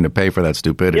up having to pay for that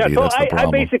stupidity. Yeah, so that's the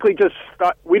problem. I basically just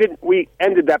thought we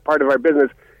ended that part of our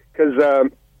business because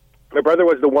my brother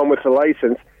was the one with the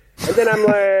license, and then I'm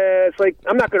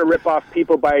not going to rip off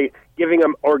people by giving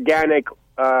them organic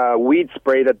weed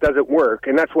spray that doesn't work,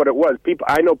 and that's what it was.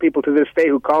 I know people to this day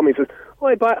who call me and says, "Oh,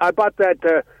 I bought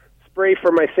that spray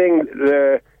for my thing.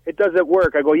 It doesn't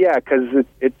work." I go, "Yeah, because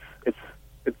they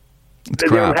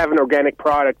don't have an organic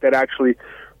product that actually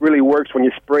really works when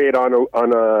you spray it on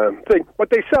a thing,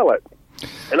 but they sell it."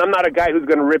 And I'm not a guy who's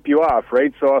going to rip you off,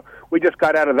 right? So we just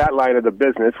got out of that line of the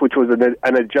business, which was an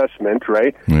adjustment,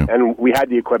 right? Yeah. And we had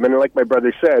the equipment, and like my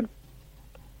brother said,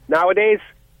 nowadays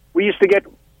we used to get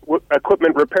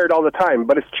equipment repaired all the time,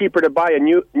 but it's cheaper to buy a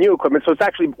new equipment, so it's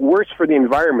actually worse for the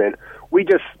environment. We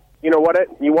just, you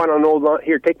want an old lawn?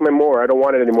 Here, take my mower. I don't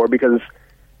want it anymore because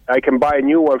I can buy a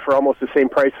new one for almost the same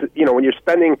price. When you're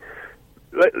spending,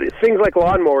 things like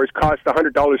lawnmowers cost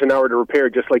 $100 an hour to repair,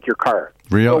 just like your car.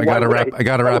 Rio, I got to wrap it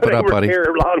up, buddy.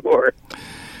 Lawnmower.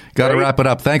 Got to wrap it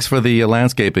up. Thanks for the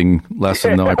landscaping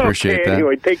lesson, though. I appreciate that.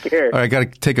 Anyway, take care. All right, got to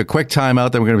take a quick time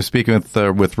out. Then we're going to be speaking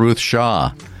with Ruth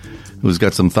Shaw, who's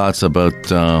got some thoughts about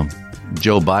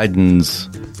Joe Biden's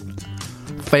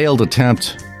failed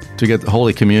attempt to get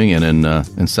Holy Communion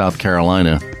in South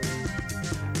Carolina.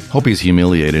 Hope he's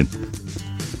humiliated.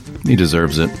 He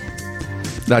deserves it.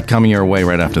 That coming your way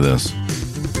right after this.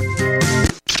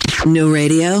 No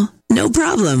radio? No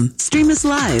problem. Stream us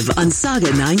live on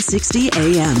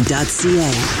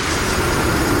saga960am.ca.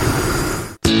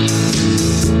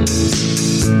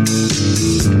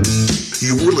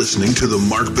 You were listening to the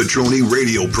Marc Patrone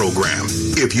radio program.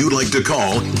 If you'd like to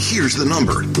call, here's the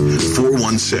number.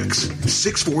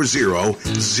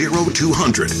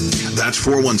 416-640-0200. That's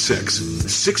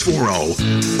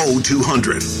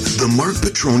 416-640-0200. The Marc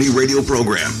Patrone radio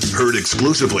program. Heard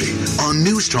exclusively on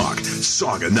Newstalk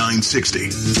Sauga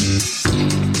 960.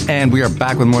 And we are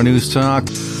back with more News Talk.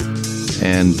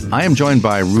 And I am joined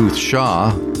by Ruth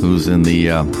Shaw, who's in the...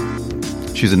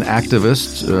 she's an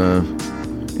activist...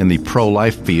 in the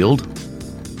pro-life field.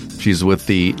 She's with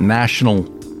the National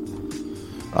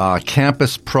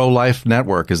Campus Pro-Life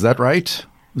Network. Is that right?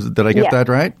 Did I get that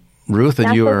right? Ruth,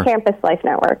 and you are... Campus Life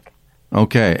Network.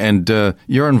 Okay, and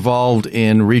you're involved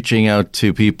in reaching out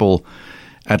to people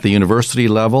at the university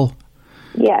level?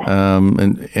 Yes.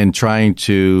 And trying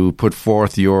to put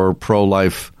forth your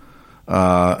pro-life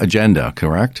agenda,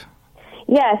 correct?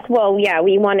 Yes, well, yeah,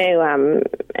 we want to,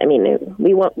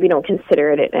 we don't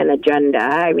consider it an agenda.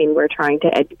 I mean, we're trying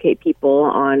to educate people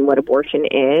on what abortion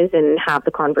is and have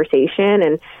the conversation.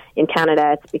 And in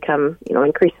Canada, it's become,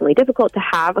 increasingly difficult to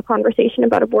have a conversation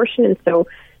about abortion. And so,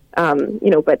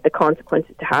 but the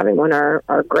consequences to having one are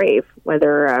grave,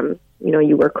 whether,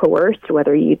 you were coerced,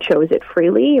 whether you chose it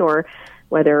freely, or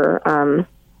whether,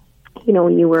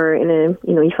 you were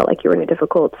you felt like you were in a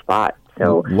difficult spot.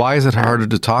 So, why is it harder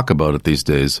to talk about it these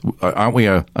days? Aren't we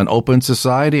an open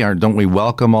society? Don't we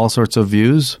welcome all sorts of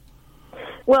views?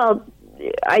 Well,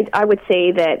 I would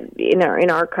say that in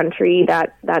our country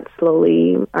that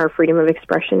slowly our freedom of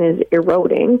expression is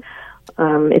eroding.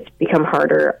 It's become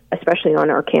harder, especially on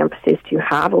our campuses, to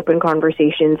have open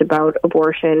conversations about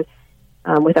abortion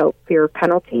without fear of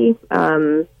penalty.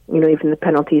 Even the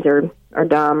penalties are are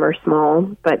dumb or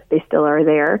small, but they still are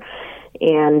there.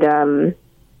 And,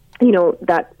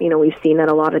 we've seen that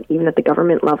a lot, even at the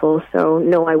government level. So,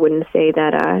 no, I wouldn't say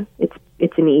that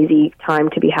it's an easy time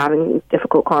to be having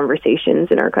difficult conversations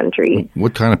in our country.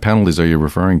 What kind of penalties are you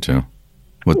referring to?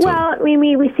 We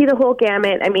see the whole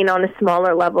gamut. I mean, on a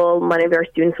smaller level, many of our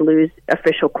students lose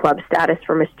official club status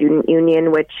from a student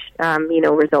union, which,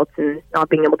 results in not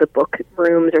being able to book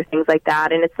rooms or things like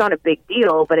that. And it's not a big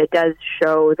deal, but it does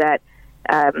show that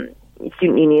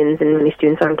student unions and many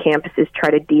students on campuses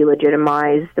try to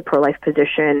delegitimize the pro-life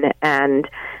position, and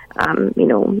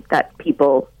that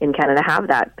people in Canada have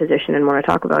that position and want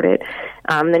to talk about it.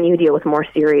 Then you deal with more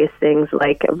serious things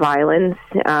like violence.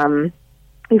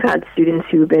 We've had students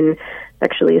who've been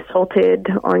sexually assaulted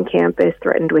on campus,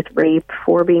 threatened with rape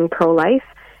for being pro-life,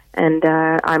 and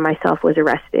I myself was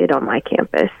arrested on my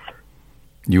campus.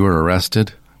 You were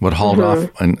arrested? What, hauled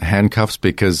off in handcuffs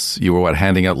because you were,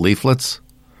 handing out leaflets?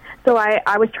 So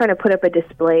I was trying to put up a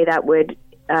display that would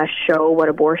show what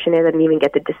abortion is. I didn't even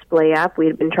get the display up. We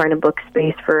had been trying to book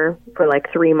space for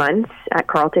like 3 months at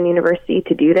Carleton University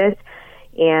to do this,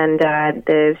 and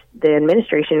the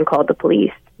administration called the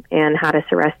police and had us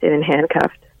arrested and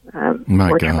handcuffed. My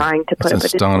we're God. trying to put That's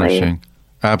up astonishing. A display.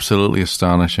 Absolutely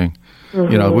astonishing.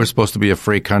 We're supposed to be a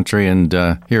free country, and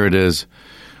here it is.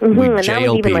 We and that was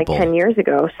jail even people. like 10 years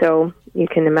ago, so you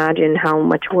can imagine how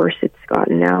much worse it's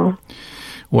gotten now.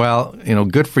 Well,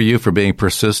 good for you for being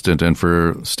persistent and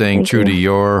for staying true to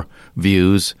your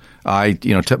views. I,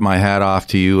 tip my hat off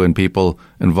to you and people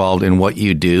involved in what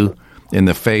you do in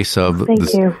the face of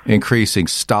this increasing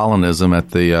Stalinism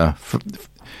at the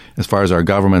as far as our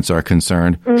governments are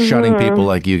concerned, shutting people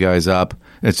like you guys up.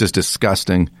 It's just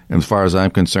disgusting as far as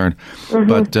I'm concerned.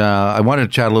 But I wanted to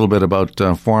chat a little bit about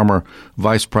former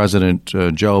Vice President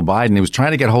Joe Biden. He was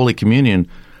trying to get Holy Communion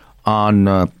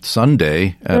on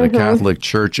Sunday at a Catholic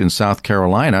church in South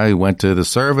Carolina. He went to the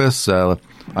service,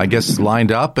 I guess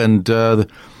lined up, and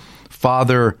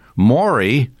Father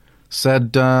Maury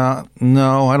said,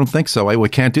 no, I don't think so. We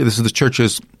can't do this. This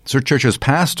is the church's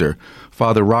pastor,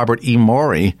 Father Robert E.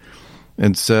 Maury.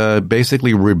 It's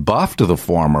basically rebuffed the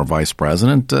former vice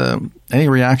president. Any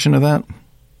reaction to that?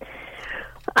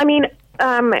 I mean,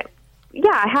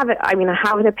 I have it. I mean, I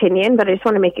have an opinion, but I just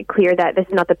want to make it clear that this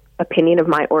is not the opinion of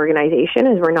my organization,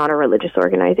 as we're not a religious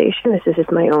organization. This is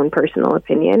just my own personal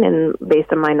opinion, and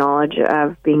based on my knowledge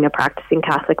of being a practicing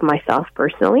Catholic myself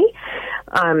personally.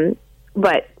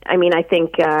 But I mean, I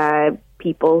think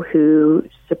people who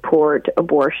support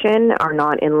abortion are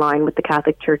not in line with the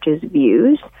Catholic Church's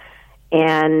views,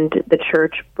 and the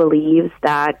Church believes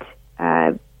that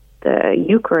the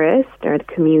Eucharist or the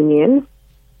communion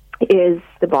is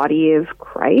the body of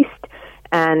Christ,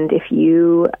 and if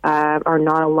you are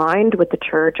not aligned with the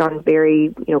Church on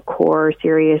very core,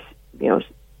 serious,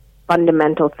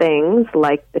 fundamental things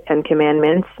like the Ten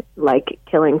Commandments, like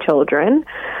killing children,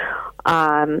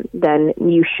 then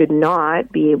you should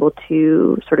not be able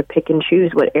to sort of pick and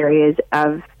choose what areas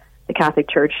of the Catholic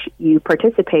Church you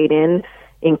participate in,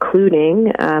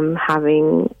 including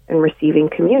having and receiving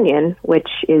communion, which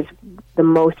is the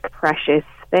most precious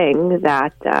thing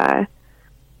that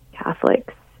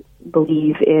Catholics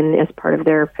believe in as part of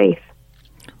their faith.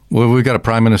 Well, we've got a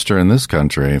prime minister in this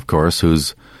country, of course,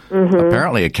 who's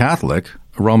apparently a Catholic,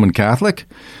 a Roman Catholic,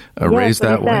 raised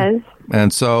that way.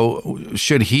 And so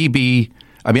should he be,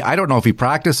 I mean, I don't know if he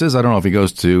practices. I don't know if he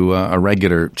goes to a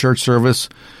regular church service.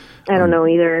 I don't know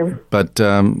either. But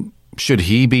should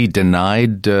he be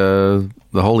denied the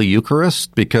Holy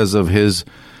Eucharist because of his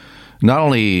not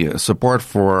only support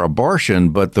for abortion,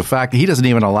 but the fact that he doesn't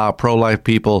even allow pro-life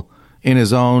people in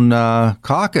his own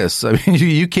caucus? I mean,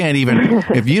 you can't even,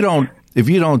 if you don't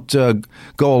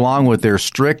go along with their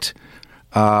strict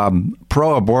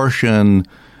pro-abortion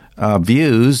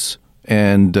views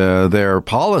and their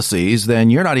policies,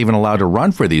 then you're not even allowed to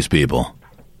run for these people.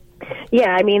 Yeah,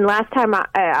 I mean, last time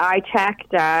I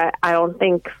checked, I don't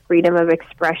think freedom of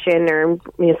expression or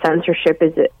censorship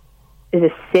is a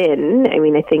sin. I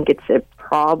mean, I think it's a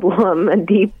problem, a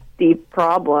deep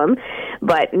problem.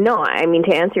 But no, I mean,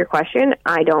 to answer your question,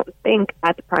 I don't think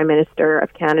that the Prime Minister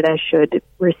of Canada should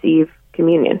receive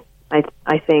communion.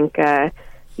 I think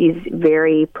he's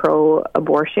very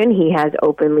pro-abortion. He has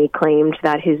openly claimed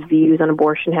that his views on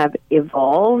abortion have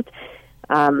evolved.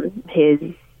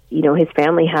 His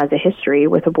family has a history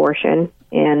with abortion,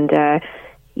 and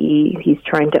he's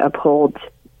trying to uphold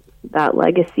that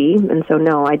legacy. And so,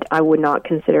 no, I would not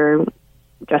consider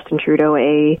Justin Trudeau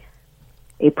a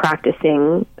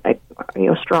practicing,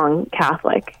 strong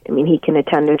Catholic. I mean, he can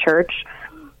attend a church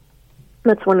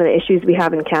That's one of the issues we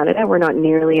have in Canada. We're not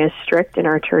nearly as strict in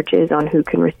our churches on who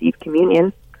can receive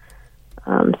communion.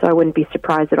 So I wouldn't be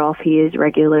surprised at all if he is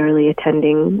regularly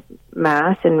attending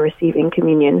Mass and receiving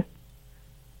communion.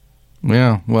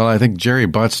 Yeah, well, I think Jerry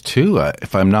Butts, too,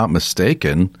 if I'm not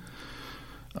mistaken,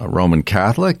 a Roman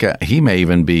Catholic, he may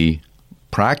even be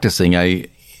practicing. I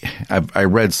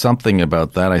read something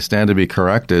about that. I stand to be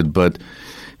corrected, but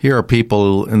here are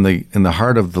people in the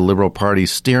heart of the Liberal Party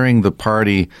steering the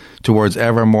party towards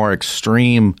ever more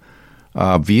extreme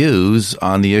views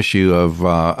on the issue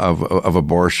of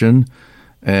abortion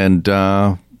and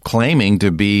claiming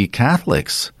to be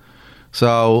Catholics.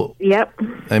 So, yep.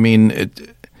 I mean,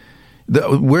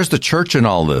 where's the church in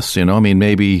all this? You know, I mean,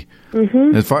 maybe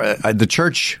as far the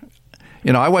church.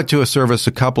 You know, I went to a service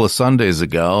a couple of Sundays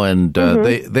ago, and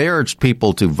they urged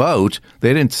people to vote.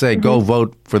 They didn't say go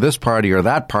vote for this party or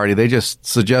that party. They just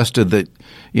suggested that,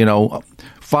 you know,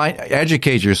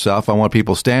 educate yourself on what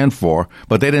people stand for.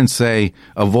 But they didn't say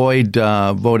avoid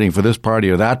voting for this party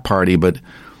or that party. But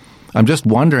I'm just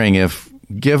wondering if,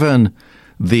 given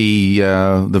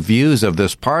the views of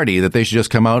this party, that they should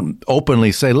just come out and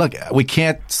openly say, look, we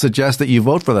can't suggest that you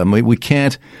vote for them. We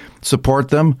can't support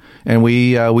them, and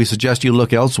we suggest you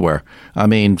look elsewhere. I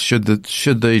mean, should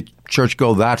the church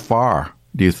go that far,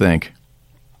 do you think?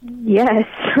 Yes,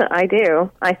 I do.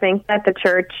 I think that the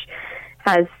church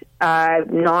has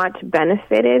not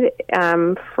benefited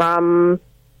from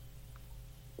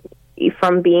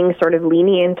being sort of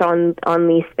lenient on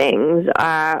these things.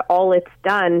 All it's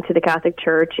done to the Catholic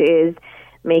Church is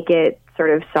make it sort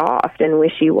of soft and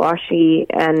wishy-washy.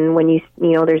 And when you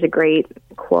know, there's a great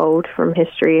quote from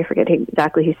history. I forget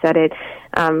exactly who said it.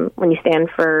 When you stand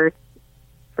for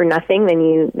nothing,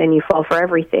 then you fall for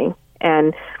everything.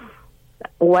 And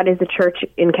what is the church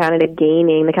in Canada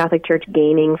gaining? The Catholic Church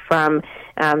gaining from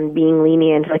being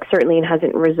lenient? Like, certainly, it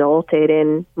hasn't resulted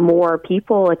in more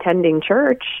people attending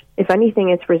church. If anything,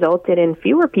 it's resulted in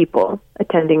fewer people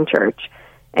attending church.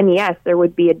 And yes, there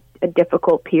would be a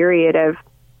difficult period of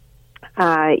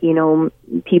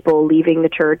people leaving the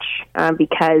church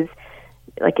because,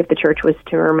 like, if the church was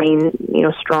to remain,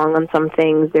 strong on some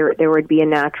things, there would be a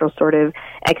natural sort of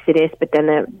exodus, but then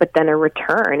a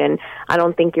return. And I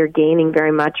don't think you're gaining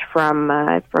very much from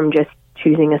just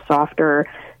choosing a softer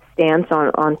stance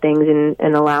on things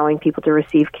and allowing people to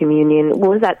receive communion.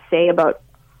 What does that say about,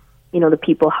 the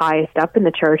people highest up in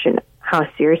the church and how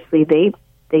seriously they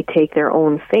take their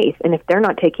own faith? And if they're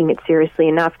not taking it seriously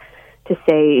enough to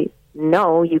say,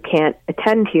 no, you can't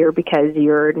attend here because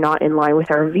you're not in line with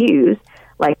our views,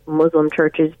 like Muslim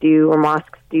churches do or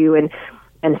mosques do and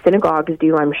synagogues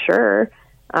do, I'm sure,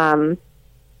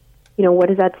 what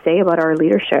does that say about our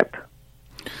leadership?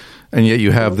 And yet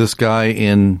you have this guy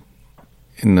in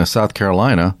South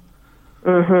Carolina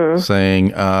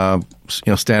saying,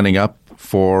 standing up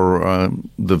for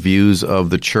the views of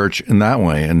the church in that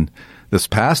way. And this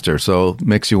pastor, so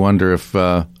makes you wonder if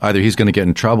either he's going to get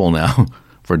in trouble now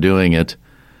for doing it.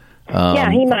 Yeah,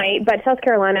 he might. But South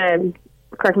Carolina,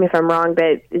 correct me if I'm wrong,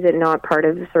 but is it not part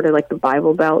of sort of like the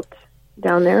Bible Belt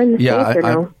down there in the States, or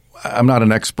no? I'm not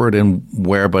an expert in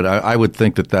where, but I would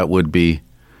think that would be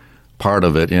part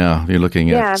of it. Yeah, you're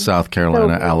looking at South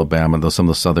Carolina, Alabama, some of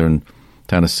the southern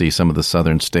Tennessee, some of the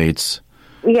southern states.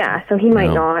 Yeah, so he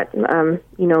might not,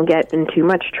 get in too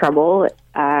much trouble.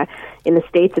 In the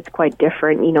States, it's quite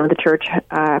different. The church,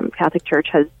 Catholic Church,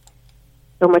 has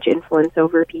so much influence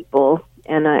over people,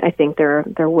 and I think they're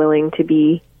willing to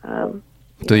be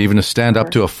to even stand up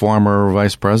to a former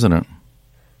vice president.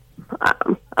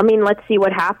 Let's see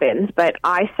what happens, but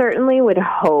I certainly would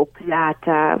hope that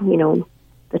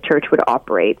the church would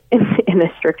operate in a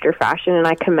stricter fashion, and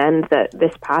I commend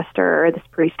this pastor or this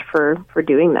priest for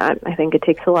doing that. I think it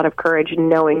takes a lot of courage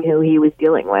knowing who he was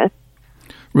dealing with.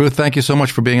 Ruth, thank you so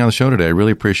much for being on the show today. I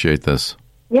really appreciate this.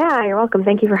 Yeah, you're welcome.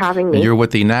 Thank you for having me. And you're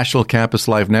with the National Campus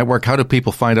Life Network. How do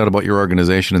people find out about your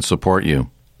organization and support you?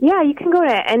 Yeah, you can go to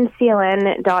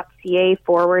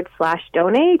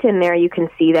ncln.ca/donate, and there you can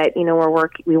see that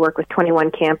we work with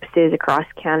 21 campuses across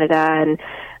Canada,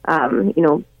 and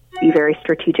be very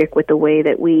strategic with the way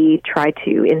that we try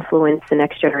to influence the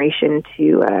next generation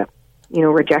to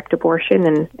reject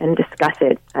abortion and discuss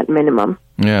it at minimum.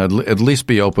 Yeah, at least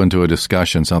be open to a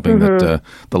discussion, something that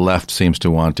the left seems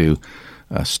to want to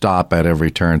stop at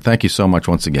every turn. Thank you so much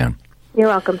once again. You're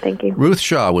welcome. Thank you. Ruth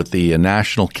Shaw with the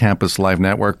National Campus Life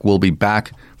Network will be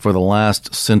back for the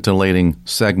last scintillating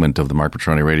segment of the Marc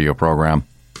Patrone radio program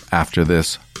after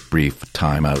this brief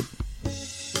timeout.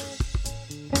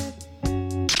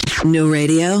 No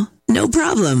radio? No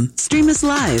problem. Stream us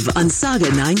live on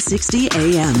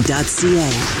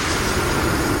Sauga960am.ca.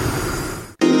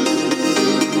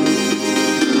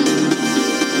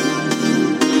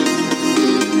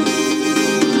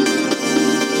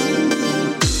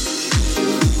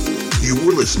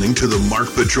 listening to the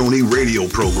Marc Patrone radio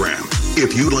program.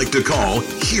 If you'd like to call,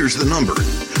 here's the number.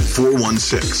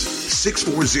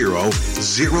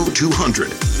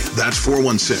 416-640-0200. That's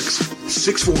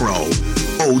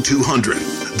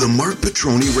 416-640-0200. The Marc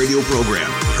Patrone radio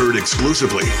program, heard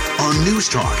exclusively on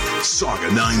Newstalk Sauga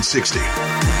 960.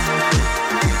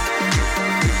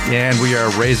 And we are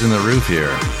raising the roof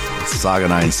here. Sauga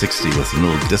 960 with some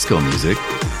little disco music.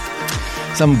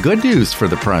 Some good news for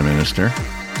the Prime Minister.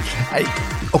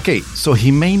 Okay, so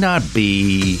he may not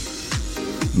be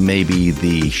maybe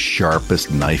the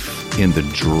sharpest knife in the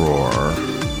drawer.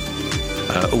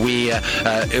 We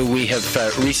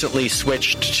have recently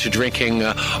switched to drinking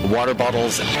water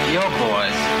bottles. Your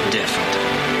boy's different.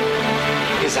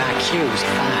 His IQ's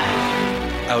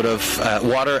 5. Out of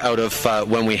water, out of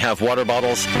when we have water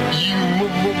bottles.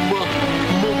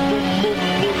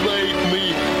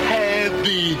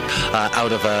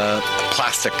 Out of a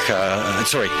plastic,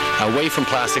 away from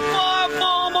plastic.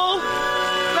 Mama,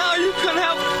 now you can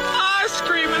have ice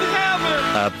cream in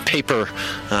heaven. Paper,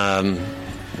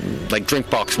 like drink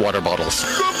box water bottles.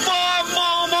 Goodbye,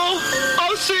 Mama.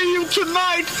 I'll see you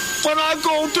tonight when I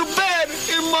go to bed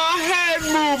in my head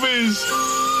movies.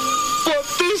 But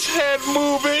this head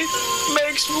movie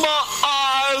makes my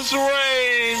eyes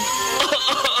rain.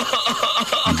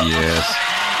 Yes.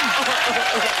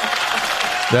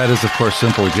 That is, of course,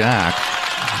 Simple Jack.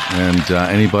 And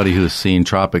anybody who's seen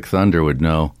Tropic Thunder would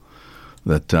know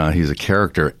that he's a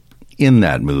character in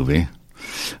that movie.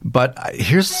 But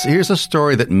here's a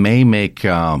story that may make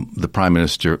the Prime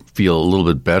Minister feel a little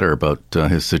bit better about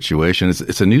his situation.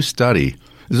 It's a new study.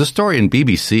 There's a story in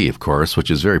BBC, of course,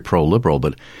 which is very pro-liberal,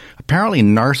 but apparently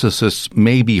narcissists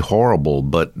may be horrible,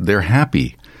 but they're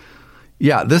happy.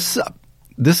 Yeah, this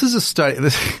is a study.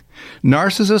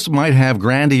 Narcissists might have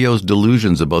grandiose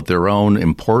delusions about their own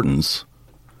importance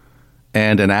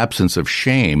and an absence of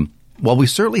shame. Well, we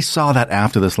certainly saw that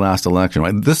after this last election.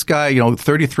 Right? This guy,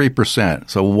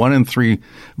 33%, so 1 in 3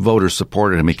 voters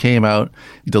supported him. He came out,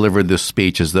 delivered this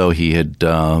speech as though he had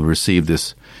received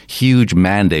this huge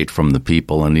mandate from the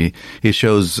people, and he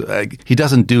shows he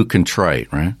doesn't do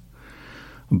contrite, right?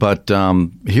 But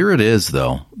here it is,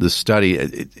 though. This study,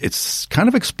 it's kind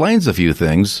of explains a few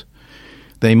things.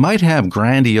 They might have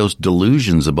grandiose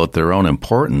delusions about their own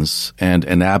importance and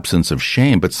an absence of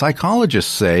shame, but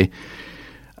psychologists say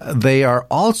they are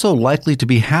also likely to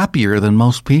be happier than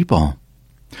most people.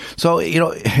 So,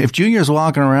 if Junior's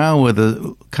walking around with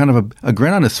a kind of a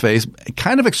grin on his face, it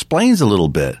kind of explains a little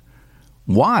bit.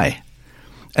 Why?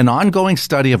 An ongoing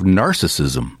study of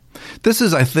narcissism. This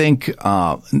is, I think,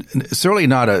 certainly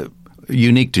not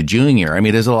unique to Junior. I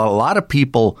mean, there's a lot of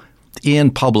people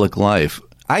in public life.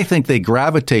 I think they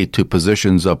gravitate to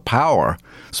positions of power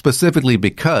specifically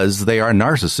because they are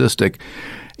narcissistic.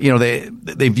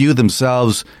 They view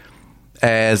themselves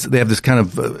as they have this kind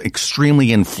of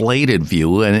extremely inflated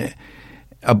view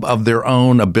of their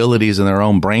own abilities and their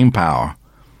own brain power,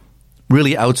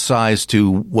 really outsized to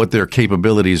what their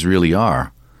capabilities really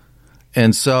are.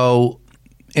 And so,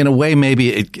 in a way, maybe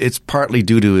it's partly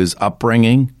due to his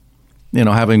upbringing,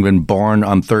 having been born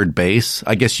on third base.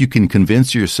 I guess you can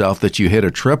convince yourself that you hit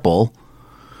a triple.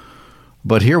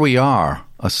 But here we are,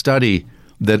 a study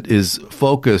that is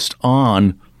focused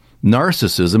on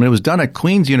narcissism. It was done at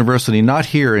Queen's University, not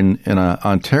here in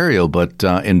Ontario, but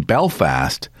in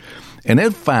Belfast. And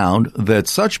it found that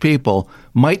such people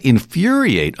might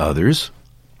infuriate others,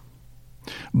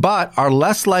 but are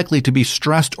less likely to be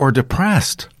stressed or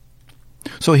depressed.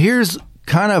 So here's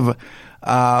kind of,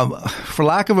 for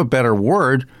lack of a better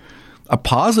word, a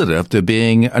positive to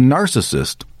being a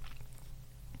narcissist.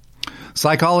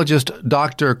 Psychologist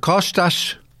Dr.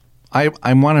 Kostas, I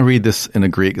want to read this in a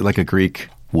Greek, like a Greek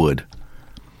would.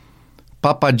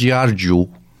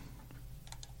 Papagiorgiou.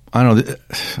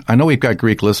 I know we've got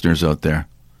Greek listeners out there.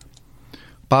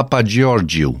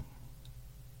 Papagiorgiou.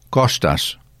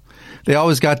 Kostas. They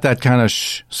always got that kind of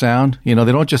sh sound. They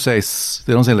don't just say,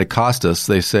 they don't say like Kostas,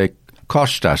 they say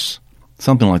Kostas,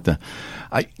 something like that.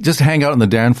 Just hang out in the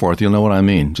Danforth, you'll know what I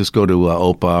mean. Just go to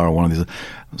OPA or one of these.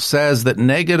 Says that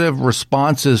negative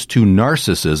responses to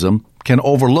narcissism can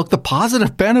overlook the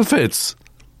positive benefits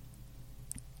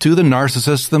to the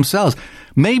narcissists themselves.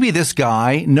 Maybe this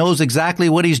guy knows exactly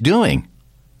what he's doing.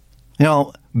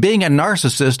 Being a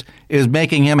narcissist is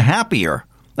making him happier.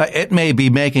 It may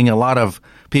be making a lot of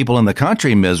people in the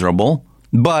country miserable,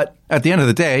 but at the end of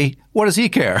the day, what does he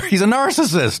care? He's a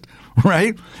narcissist,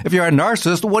 right? If you're a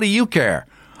narcissist, what do you care?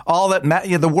 All that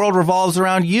the world revolves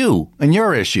around you and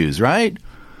your issues, right?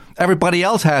 Everybody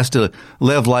else has to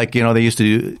live like, they used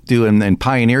to do in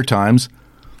pioneer times.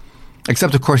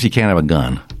 Except, of course, you can't have a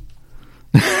gun.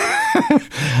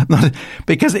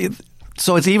 Because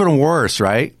so it's even worse,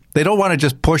 right? They don't want to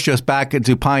just push us back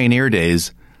into pioneer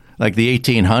days like the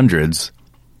 1800s.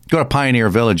 Go to Pioneer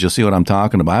Village, you'll see what I'm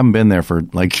talking about. I haven't been there for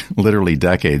like literally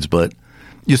decades, but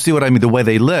you see what I mean, the way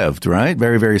they lived, right?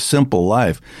 Very, very simple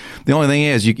life. The only thing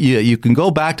is you can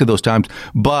go back to those times,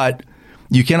 but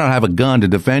you cannot have a gun to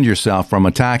defend yourself from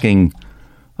attacking,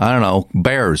 I don't know,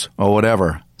 bears or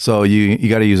whatever. So you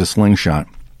got to use a slingshot.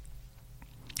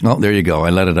 Oh, there you go.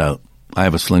 I let it out. I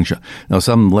have a slingshot. Now,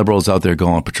 some liberals out there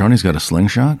going, Patrone's got a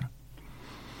slingshot?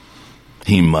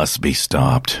 He must be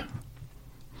stopped.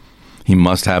 He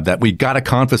must have that. We got to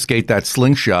confiscate that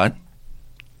slingshot.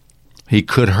 He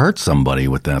could hurt somebody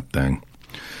with that thing.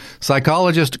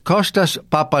 Psychologist Kostas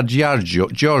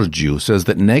Papageorgiou says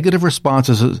that negative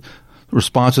responses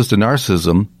to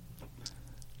narcissism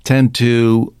tend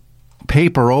to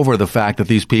paper over the fact that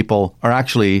these people are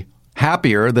actually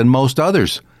happier than most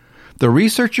others. The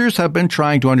researchers have been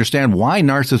trying to understand why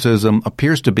narcissism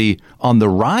appears to be on the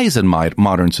rise in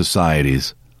modern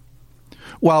societies.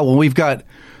 Well, when we've got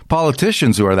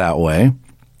politicians who are that way,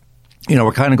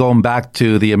 we're kind of going back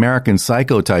to the American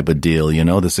Psycho type of deal,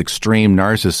 this extreme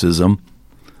narcissism.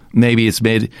 Maybe it's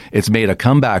made a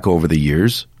comeback over the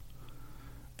years.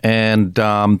 And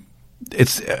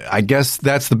I guess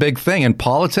that's the big thing. In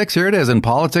politics, here it is. In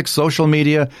politics, social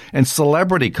media, and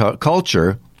celebrity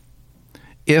culture,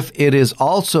 if it is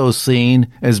also seen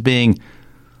as being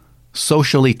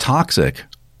socially toxic.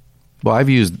 Well, I've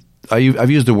used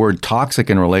the word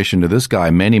toxic in relation to this guy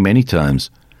many, many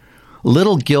times.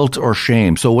 Little guilt or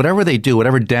shame. So whatever they do,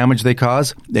 whatever damage they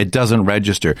cause, it doesn't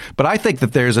register. But I think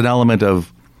that there's an element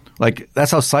of,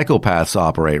 that's how psychopaths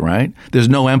operate, right? There's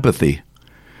no empathy.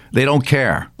 They don't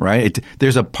care, right?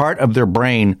 There's a part of their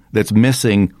brain that's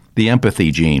missing the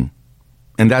empathy gene.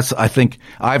 And that's, I think,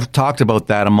 I've talked about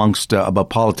that about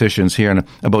politicians here and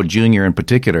about Junior in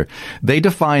particular. They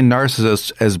define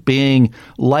narcissists as being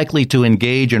likely to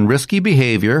engage in risky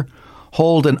behavior,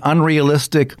 hold an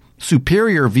unrealistic,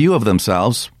 superior view of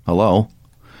themselves, are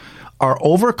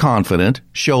overconfident,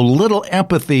 show little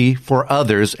empathy for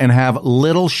others, and have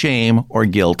little shame or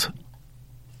guilt.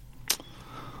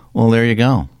 Well, there you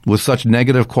go. With such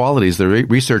negative qualities, the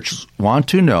researchers want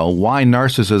to know why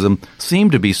narcissism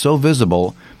seems to be so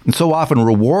visible and so often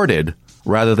rewarded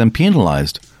rather than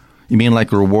penalized. You mean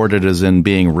like rewarded as in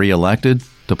being reelected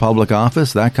to public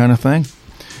office, that kind of thing?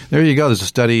 There you go. There's a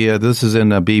study. This is in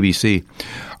BBC.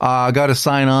 I got to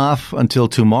sign off until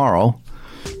tomorrow.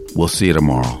 We'll see you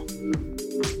tomorrow.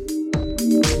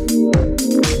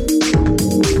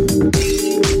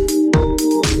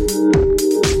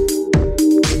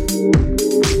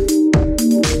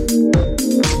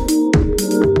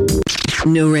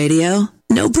 No radio?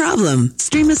 No problem.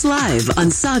 Stream us live on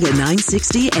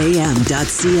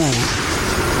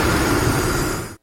Sauga960am.ca.